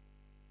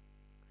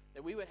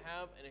 that we would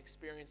have an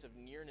experience of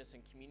nearness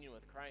and communion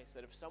with Christ,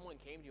 that if someone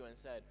came to you and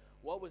said,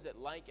 what was it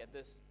like at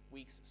this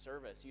week's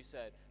service? You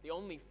said, the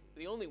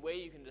only way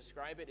you can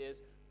describe it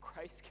is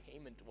Christ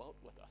came and dwelt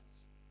with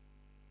us.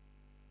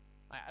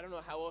 I don't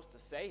know how else to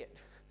say it.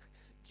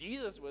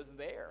 Jesus was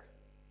there,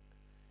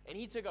 and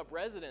he took up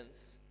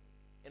residence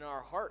in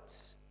our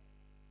hearts.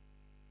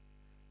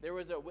 There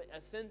was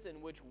a sense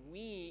in which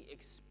we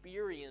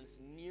experience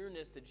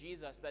nearness to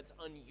Jesus that's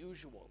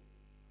unusual,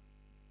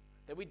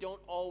 that we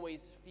don't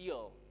always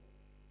feel.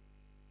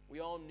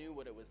 We all knew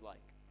what it was like.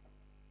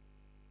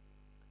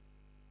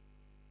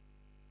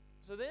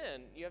 So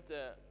then you have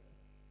to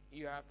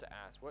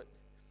ask,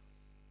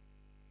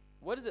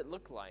 what does it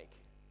look like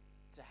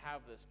to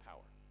have this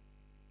power?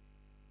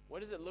 What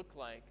does it look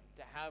like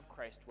to have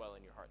Christ dwell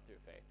in your heart through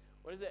faith?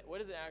 What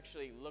does it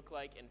actually look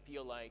like and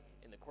feel like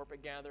in the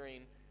corporate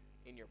gathering,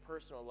 in your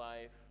personal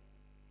life?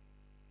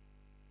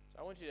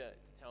 So I want you to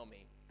tell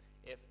me,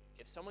 if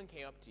someone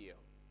came up to you,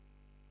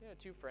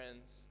 two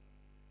friends,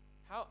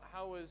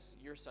 how was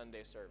your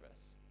Sunday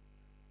service?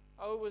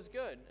 Oh, it was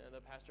good. And the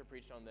pastor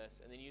preached on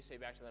this. And then you say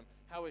back to them,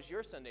 how was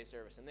your Sunday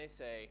service? And they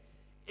say,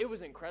 it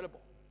was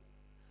incredible.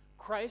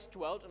 Christ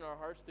dwelt in our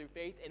hearts through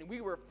faith, and we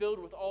were filled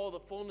with all the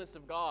fullness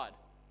of God.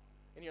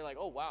 And you're like,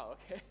 oh, wow,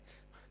 okay.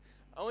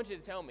 I want you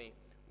to tell me,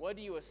 what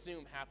do you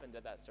assume happened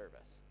at that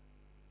service?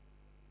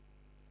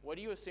 What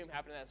do you assume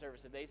happened at that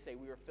service? Did they say,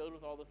 we were filled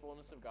with all the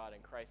fullness of God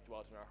and Christ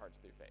dwelt in our hearts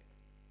through faith?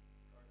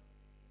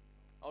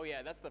 Oh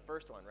yeah, that's the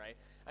first one, right?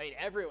 I mean,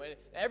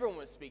 everyone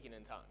was speaking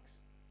in tongues.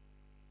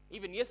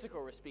 Even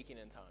Yissachar was speaking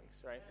in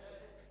tongues, right?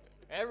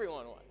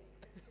 Everyone was.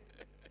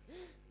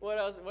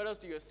 What else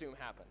do you assume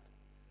happened?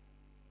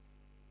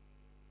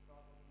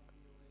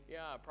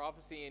 Yeah,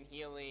 prophecy and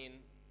healing,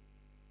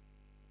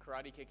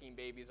 karate kicking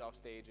babies off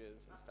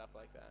stages and stuff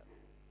like that.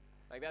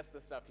 Like, that's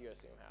the stuff you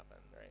assume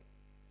happened, right?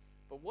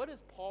 But what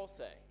does Paul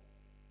say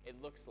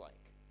it looks like?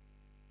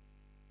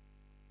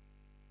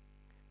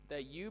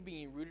 That you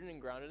being rooted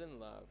and grounded in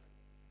love,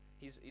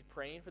 he's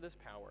praying for this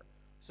power,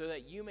 so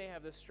that you may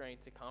have the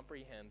strength to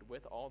comprehend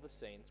with all the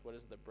saints what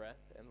is the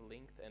breadth and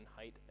length and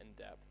height and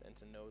depth, and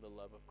to know the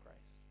love of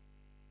Christ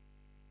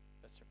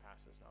that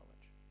surpasses knowledge.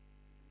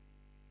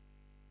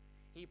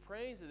 He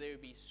prays that they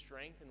would be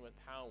strengthened with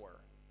power.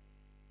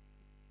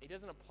 He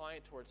doesn't apply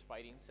it towards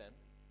fighting sin.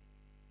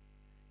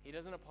 He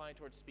doesn't apply it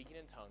towards speaking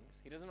in tongues.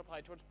 He doesn't apply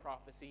it towards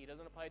prophecy. He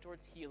doesn't apply it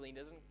towards healing. He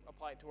doesn't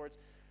apply it towards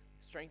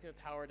strength and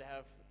power to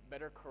have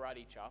better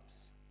karate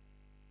chops.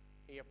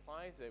 He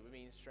applies it with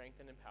being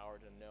strengthened and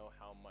empowered to know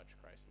how much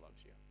Christ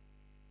loves you.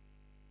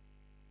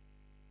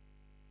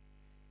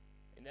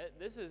 And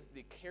this is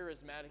the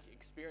charismatic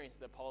experience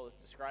that Paul is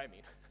describing,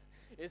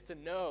 is to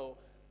know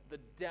the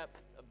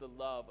depth of the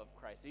love of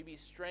Christ. To be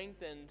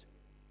strengthened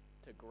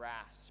to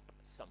grasp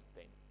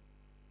something,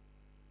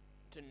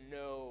 to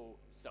know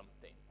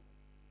something.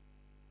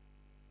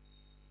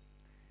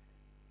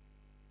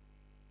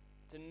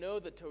 To know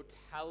the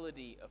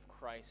totality of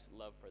Christ's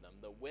love for them,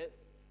 the width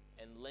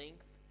and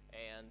length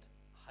and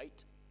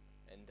height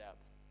and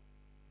depth.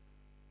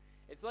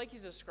 It's like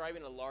he's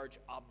describing a large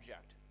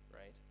object,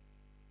 right?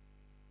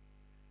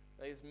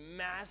 Like this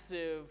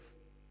massive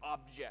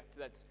object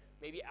that's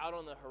maybe out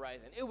on the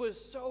horizon. It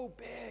was so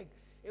big.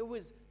 It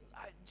was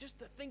just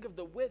to think of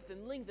the width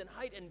and length and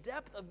height and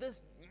depth of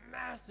this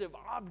massive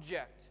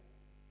object.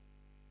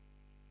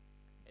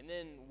 And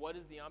then what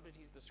is the object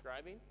he's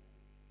describing?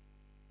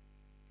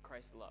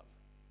 Christ's love.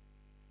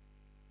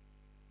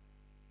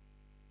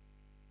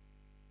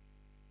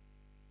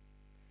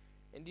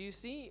 And do you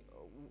see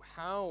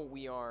how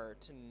we are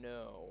to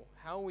know,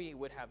 how we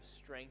would have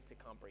strength to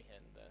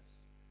comprehend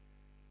this?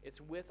 It's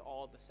with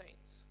all the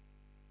saints.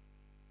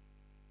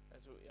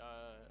 As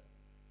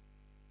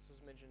this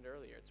was mentioned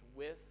earlier, it's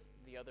with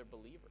the other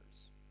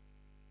believers.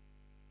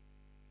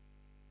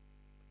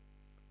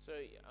 So,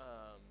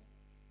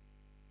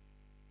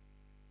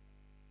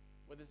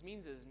 what this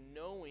means is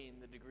knowing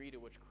the degree to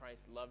which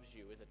Christ loves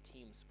you is a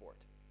team sport.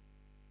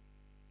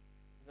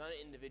 It's not an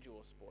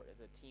individual sport, it's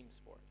a team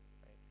sport.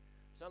 Right?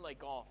 It's not like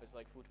golf, it's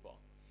like football.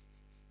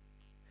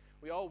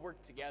 We all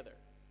work together.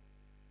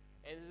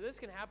 And this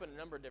can happen a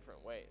number of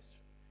different ways.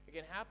 It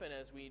can happen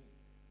as we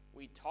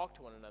talk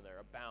to one another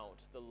about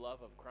the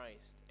love of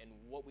Christ and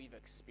what we've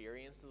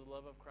experienced of the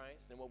love of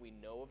Christ and what we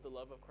know of the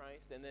love of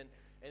Christ. And then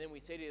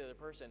we say to the other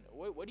person,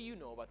 what do you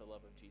know about the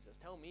love of Jesus?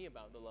 Tell me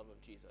about the love of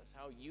Jesus,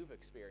 how you've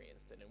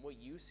experienced it and what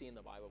you see in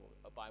the Bible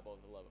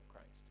of the love of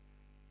Christ.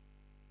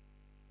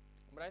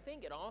 But I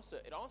think it also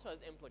has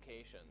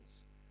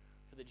implications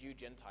for the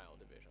Jew-Gentile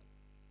division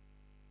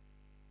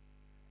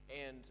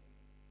and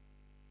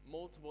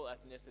multiple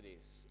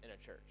ethnicities in a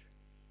church.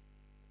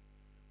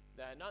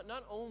 That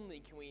not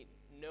only can we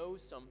know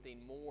something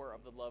more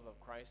of the love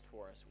of Christ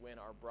for us when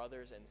our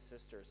brothers and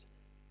sisters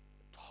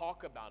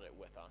talk about it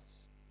with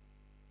us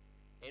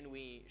and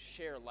we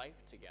share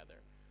life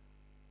together,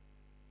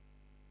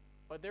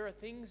 but there are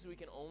things we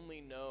can only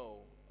know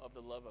of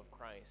the love of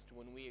Christ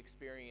when we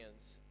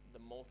experience the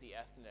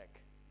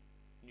multi-ethnic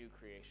new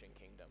creation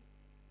kingdom.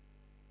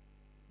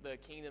 The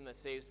kingdom that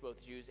saves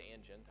both Jews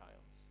and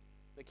Gentiles.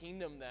 The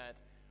kingdom that,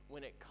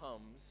 when it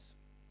comes,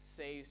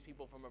 saves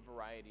people from a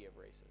variety of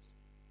races.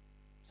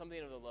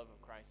 Something of the love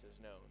of Christ is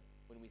known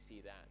when we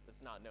see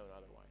that's not known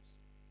otherwise.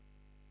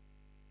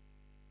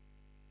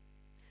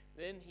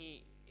 Then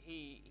he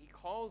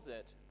calls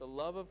it the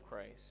love of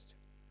Christ,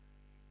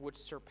 which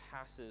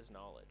surpasses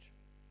knowledge.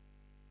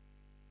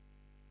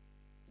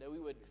 That we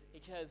would,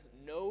 because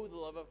know the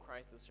love of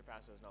Christ that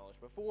surpasses knowledge.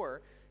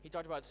 Before, he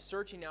talked about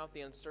searching out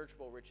the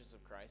unsearchable riches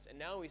of Christ, and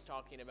now he's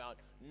talking about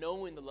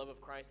knowing the love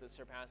of Christ that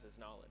surpasses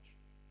knowledge.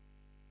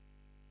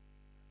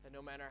 That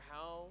no matter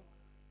how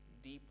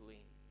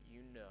deeply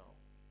you know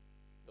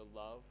the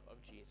love of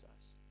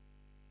Jesus,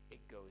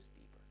 it goes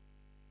deeper.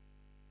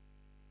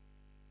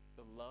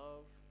 The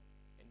love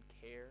and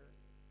care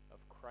of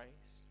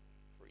Christ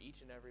for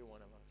each and every one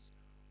of us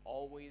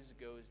always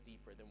goes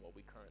deeper than what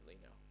we currently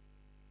know.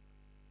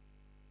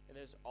 And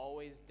there's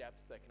always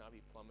depths that cannot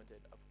be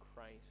plummeted of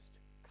Christ's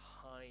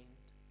kind,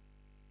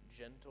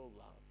 gentle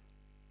love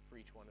for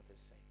each one of his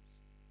saints.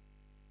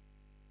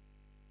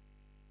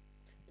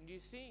 And do you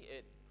see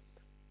it?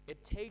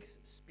 It takes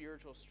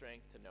spiritual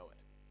strength to know it.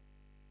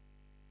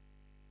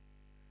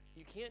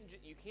 You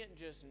can't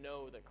just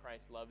know that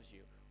Christ loves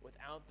you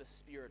without the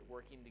Spirit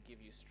working to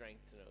give you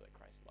strength to know that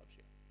Christ loves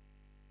you.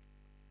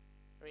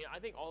 I mean, I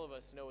think all of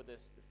us know what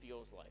this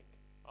feels like.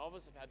 All of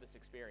us have had this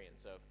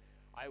experience of,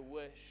 I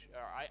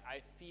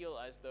feel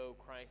as though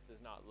Christ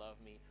does not love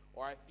me,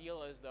 or I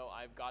feel as though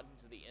I've gotten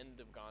to the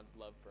end of God's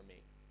love for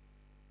me.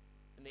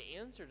 And the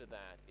answer to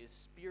that is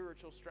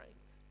spiritual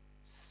strength,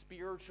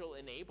 spiritual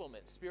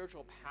enablement,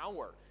 spiritual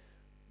power,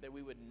 that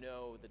we would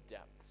know the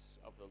depths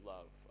of the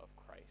love of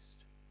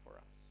Christ for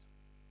us.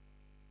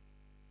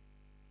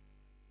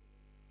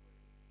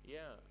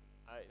 Yeah,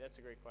 that's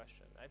a great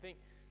question. I think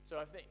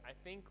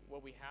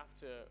what we have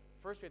to,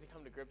 first we have to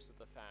come to grips with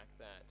the fact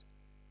that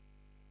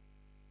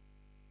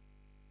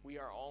we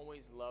are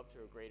always loved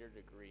to a greater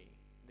degree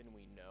than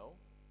we know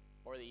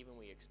or that even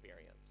we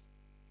experience.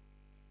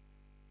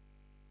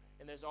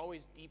 And there's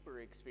always deeper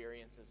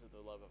experiences of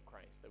the love of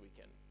Christ that we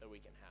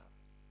can have.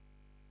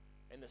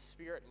 And the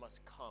Spirit must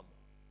come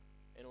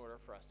in order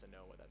for us to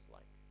know what that's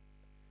like.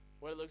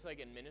 What it looks like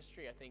in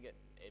ministry, I think it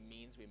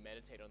means we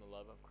meditate on the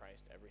love of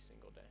Christ every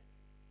single day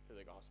through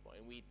the gospel.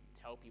 And we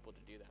tell people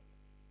to do that.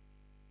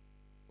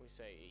 We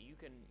say you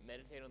can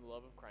meditate on the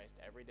love of Christ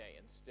every day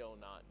and still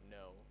not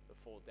know the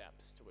full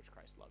depths to which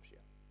Christ loves you.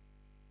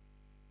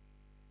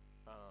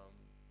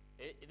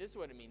 This is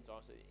what it means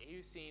also.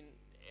 You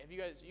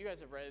guys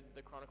have read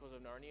the Chronicles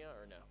of Narnia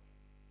or no?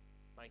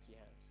 Mikey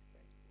has.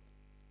 Okay.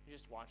 You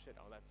just watched it?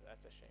 Oh,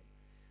 that's a shame.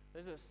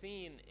 There's a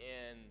scene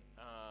in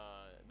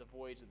The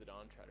Voyage of the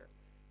Dawn Treader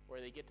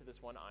where they get to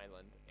this one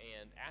island,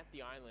 and at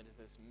the island is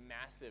this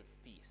massive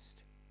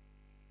feast.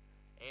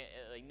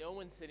 And like no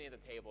one's sitting at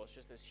the table. It's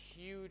just this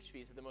huge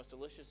feast of the most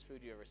delicious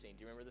food you've ever seen.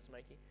 Do you remember this,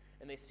 Mikey?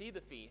 And they see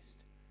the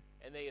feast,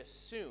 and they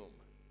assume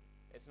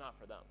it's not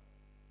for them.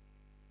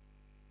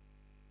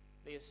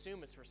 They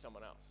assume it's for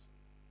someone else.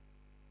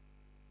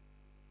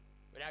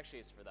 But actually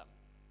it's for them.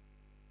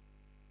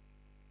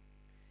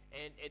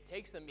 And it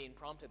takes them being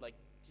prompted, like,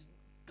 just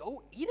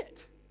go eat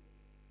it.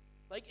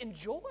 Like,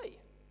 enjoy.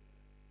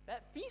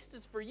 That feast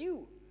is for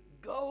you.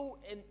 Go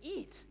and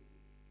eat.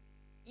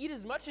 Eat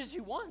as much as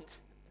you want.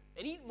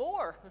 And eat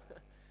more.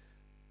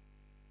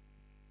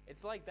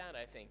 It's like that,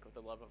 I think, with the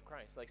love of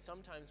Christ. Like,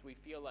 sometimes we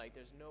feel like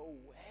there's no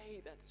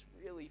way that's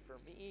really for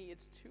me.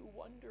 It's too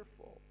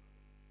wonderful.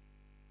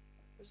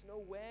 There's no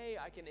way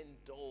I can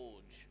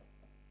indulge.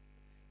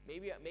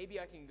 Maybe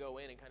I can go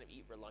in and kind of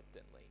eat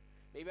reluctantly.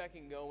 Maybe I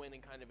can go in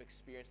and kind of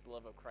experience the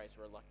love of Christ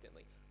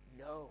reluctantly.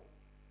 No.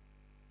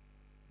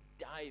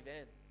 Dive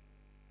in.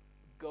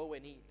 Go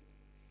and eat.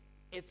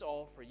 It's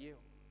all for you.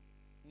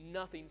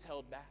 Nothing's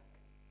held back.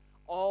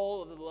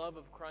 All of the love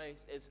of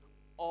Christ is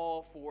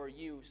all for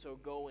you, so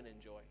go and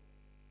enjoy.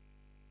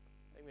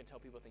 I'm going to tell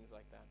people things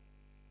like that.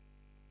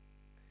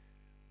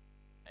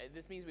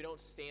 This means we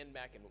don't stand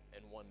back and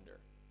wonder,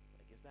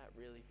 like, is that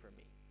really for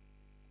me?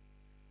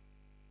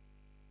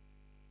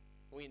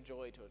 We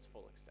enjoy it to its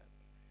full extent.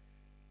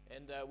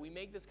 And we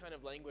make this kind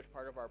of language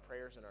part of our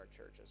prayers in our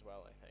church as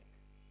well, I think.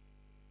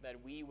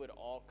 That we would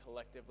all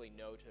collectively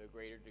know to a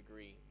greater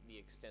degree the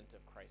extent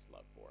of Christ's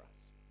love for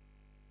us.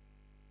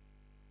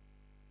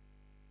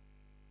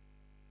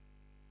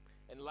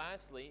 And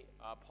lastly,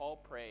 Paul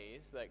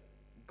prays that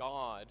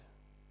God,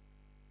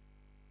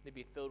 they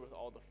be filled with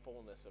all the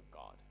fullness of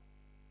God.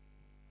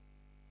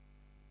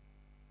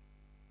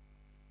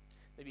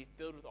 They be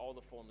filled with all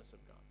the fullness of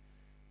God.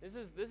 This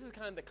is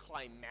kind of the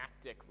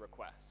climactic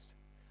request.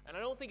 And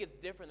I don't think it's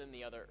different than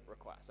the other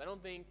requests. I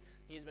don't think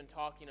he's been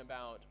talking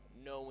about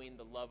knowing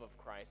the love of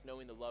Christ,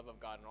 knowing the love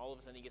of God, and all of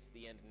a sudden he gets to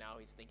the end and now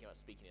he's thinking about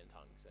speaking in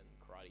tongues and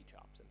karate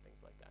chops and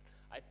things like that.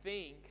 I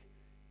think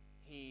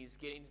he's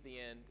getting to the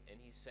end and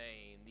he's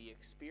saying the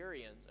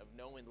experience of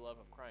knowing the love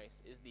of Christ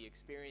is the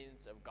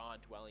experience of God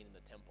dwelling in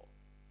the temple.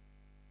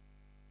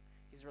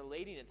 He's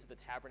relating it to the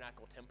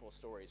tabernacle temple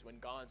stories when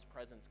God's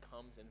presence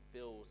comes and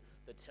fills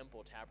the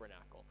temple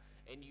tabernacle.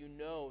 And you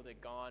know that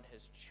God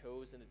has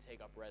chosen to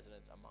take up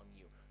residence among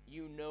you.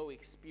 You know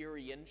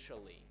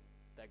experientially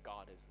that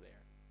God is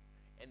there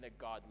and that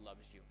God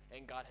loves you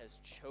and God has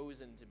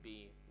chosen to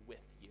be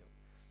with you.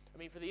 I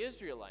mean, for the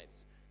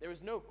Israelites, there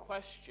was no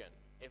question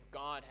if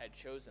God had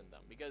chosen them,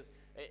 because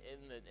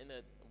in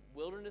the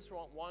wilderness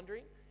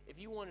wandering, if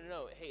you want to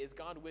know, hey, is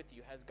God with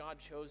you? Has God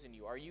chosen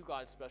you? Are you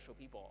God's special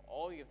people?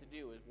 All you have to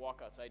do is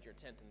walk outside your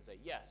tent and say,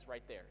 yes,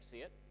 right there. See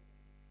it?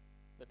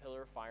 The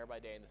pillar of fire by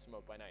day and the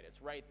smoke by night.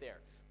 It's right there.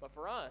 But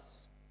for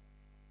us,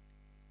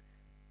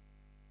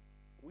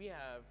 we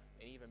have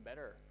an even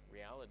better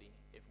reality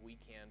if we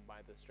can, by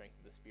the strength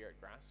of the Spirit,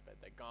 grasp it,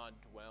 that God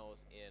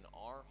dwells in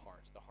our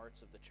hearts, the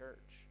hearts of the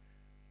church,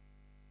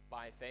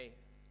 by faith,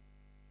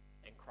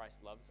 and Christ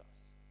loves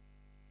us.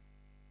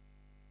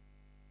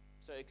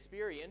 So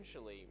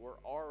experientially, we're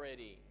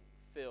already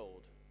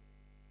filled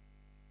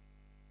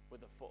with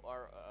the full,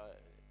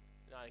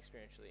 not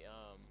experientially,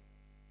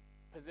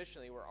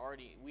 positionally,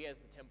 we as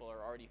the temple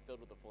are already filled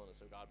with the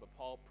fullness of God, but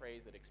Paul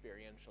prays that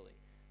experientially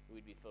we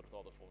would be filled with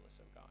all the fullness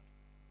of God.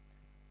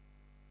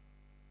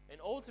 And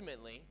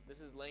ultimately,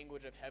 this is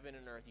language of heaven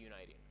and earth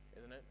uniting,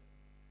 isn't it?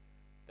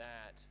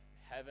 That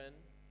heaven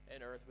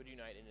and earth would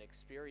unite in an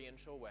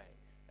experiential way,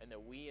 and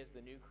that we as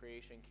the new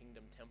creation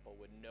kingdom temple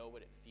would know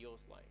what it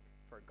feels like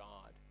for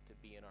God to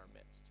be in our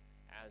midst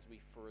as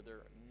we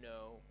further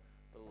know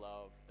the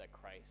love that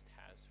Christ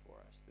has for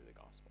us through the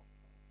gospel.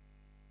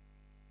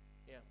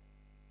 Yeah.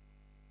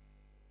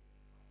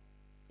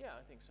 Yeah,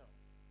 I think so.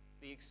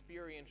 The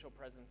experiential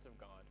presence of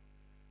God.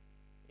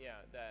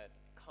 Yeah, that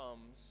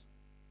comes,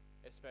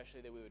 especially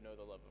that we would know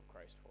the love of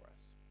Christ for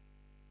us.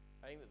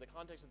 I think that the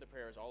context of the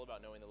prayer is all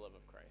about knowing the love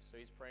of Christ. So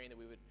he's praying that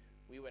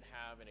we would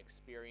have an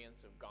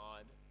experience of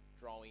God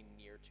drawing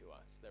near to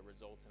us that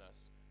results in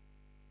us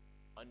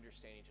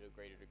understanding to a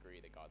greater degree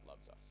that God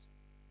loves us.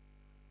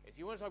 If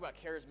you want to talk about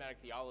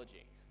charismatic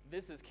theology,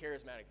 this is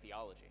charismatic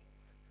theology.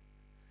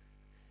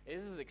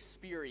 This is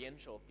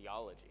experiential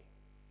theology.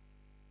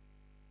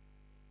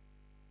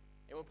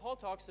 And when Paul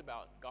talks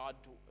about God,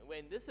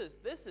 this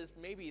is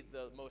maybe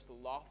the most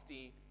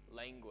lofty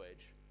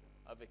language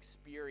of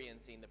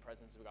experiencing the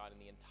presence of God in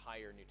the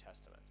entire New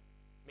Testament.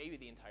 Maybe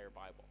the entire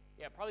Bible.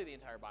 Yeah, probably the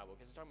entire Bible,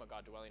 because it's talking about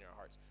God dwelling in our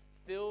hearts.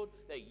 Filled,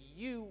 that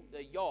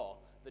y'all,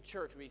 the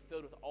church, would be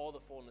filled with all the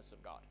fullness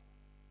of God.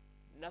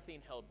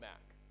 nothing held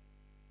back.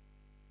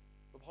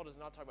 But Paul does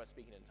not talk about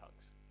speaking in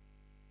tongues.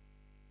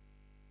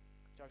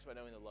 He talks about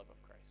knowing the love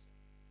of Christ.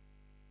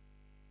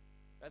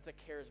 That's a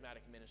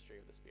charismatic ministry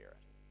of the Spirit.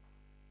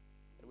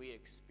 That we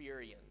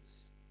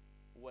experience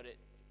what it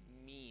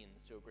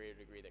means to a greater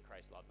degree that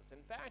Christ loves us.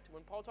 In fact,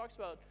 when Paul talks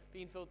about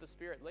being filled with the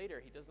Spirit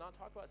later, he does not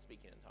talk about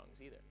speaking in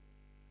tongues either.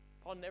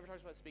 Paul never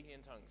talks about speaking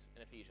in tongues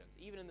in Ephesians.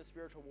 Even in the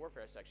spiritual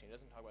warfare section, he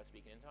doesn't talk about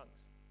speaking in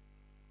tongues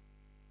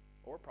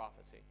or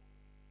prophecy.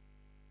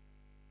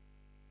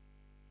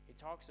 He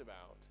talks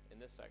about, in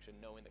this section,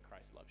 knowing that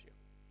Christ loves you.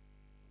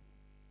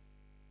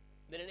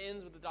 Then it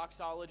ends with the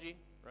doxology,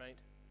 right?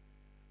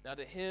 Now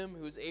to him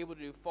who is able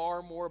to do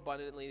far more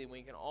abundantly than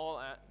we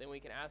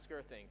can ask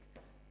or think.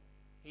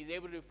 He's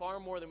able to do far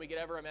more than we could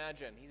ever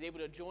imagine. He's able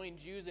to join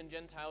Jews and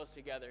Gentiles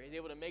together. He's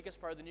able to make us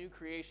part of the new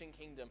creation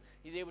kingdom.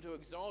 He's able to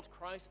exalt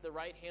Christ at the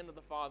right hand of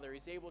the Father.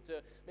 He's able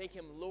to make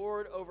him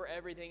Lord over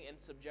everything and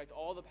subject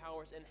all the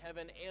powers in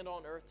heaven and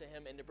on earth to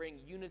him and to bring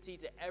unity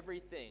to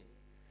everything.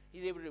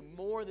 He's able to do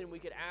more than we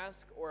could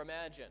ask or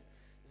imagine.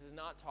 This is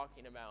not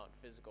talking about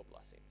physical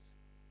blessings.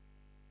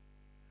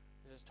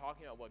 This is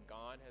talking about what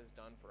God has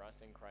done for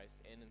us in Christ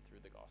in and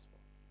through the gospel.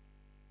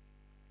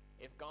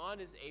 If God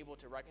is able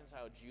to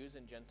reconcile Jews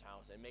and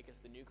Gentiles and make us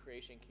the new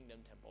creation kingdom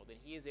temple, then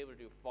he is able to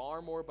do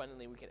far more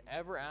abundantly than we can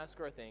ever ask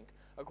or think,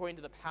 according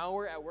to the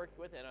power at work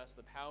within us,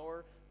 the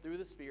power through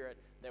the Spirit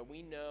that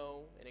we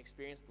know and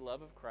experience the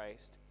love of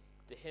Christ.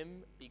 To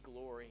him be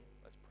glory.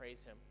 Let's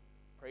praise him.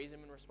 Praise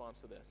him in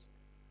response to this.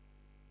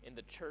 In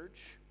the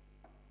church,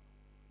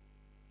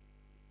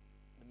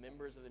 the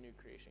members of the new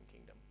creation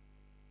kingdom,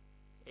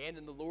 and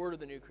in the Lord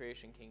of the new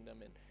creation kingdom,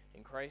 and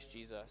in Christ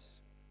Jesus,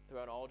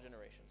 throughout all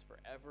generations,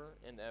 forever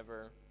and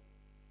ever.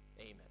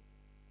 Amen.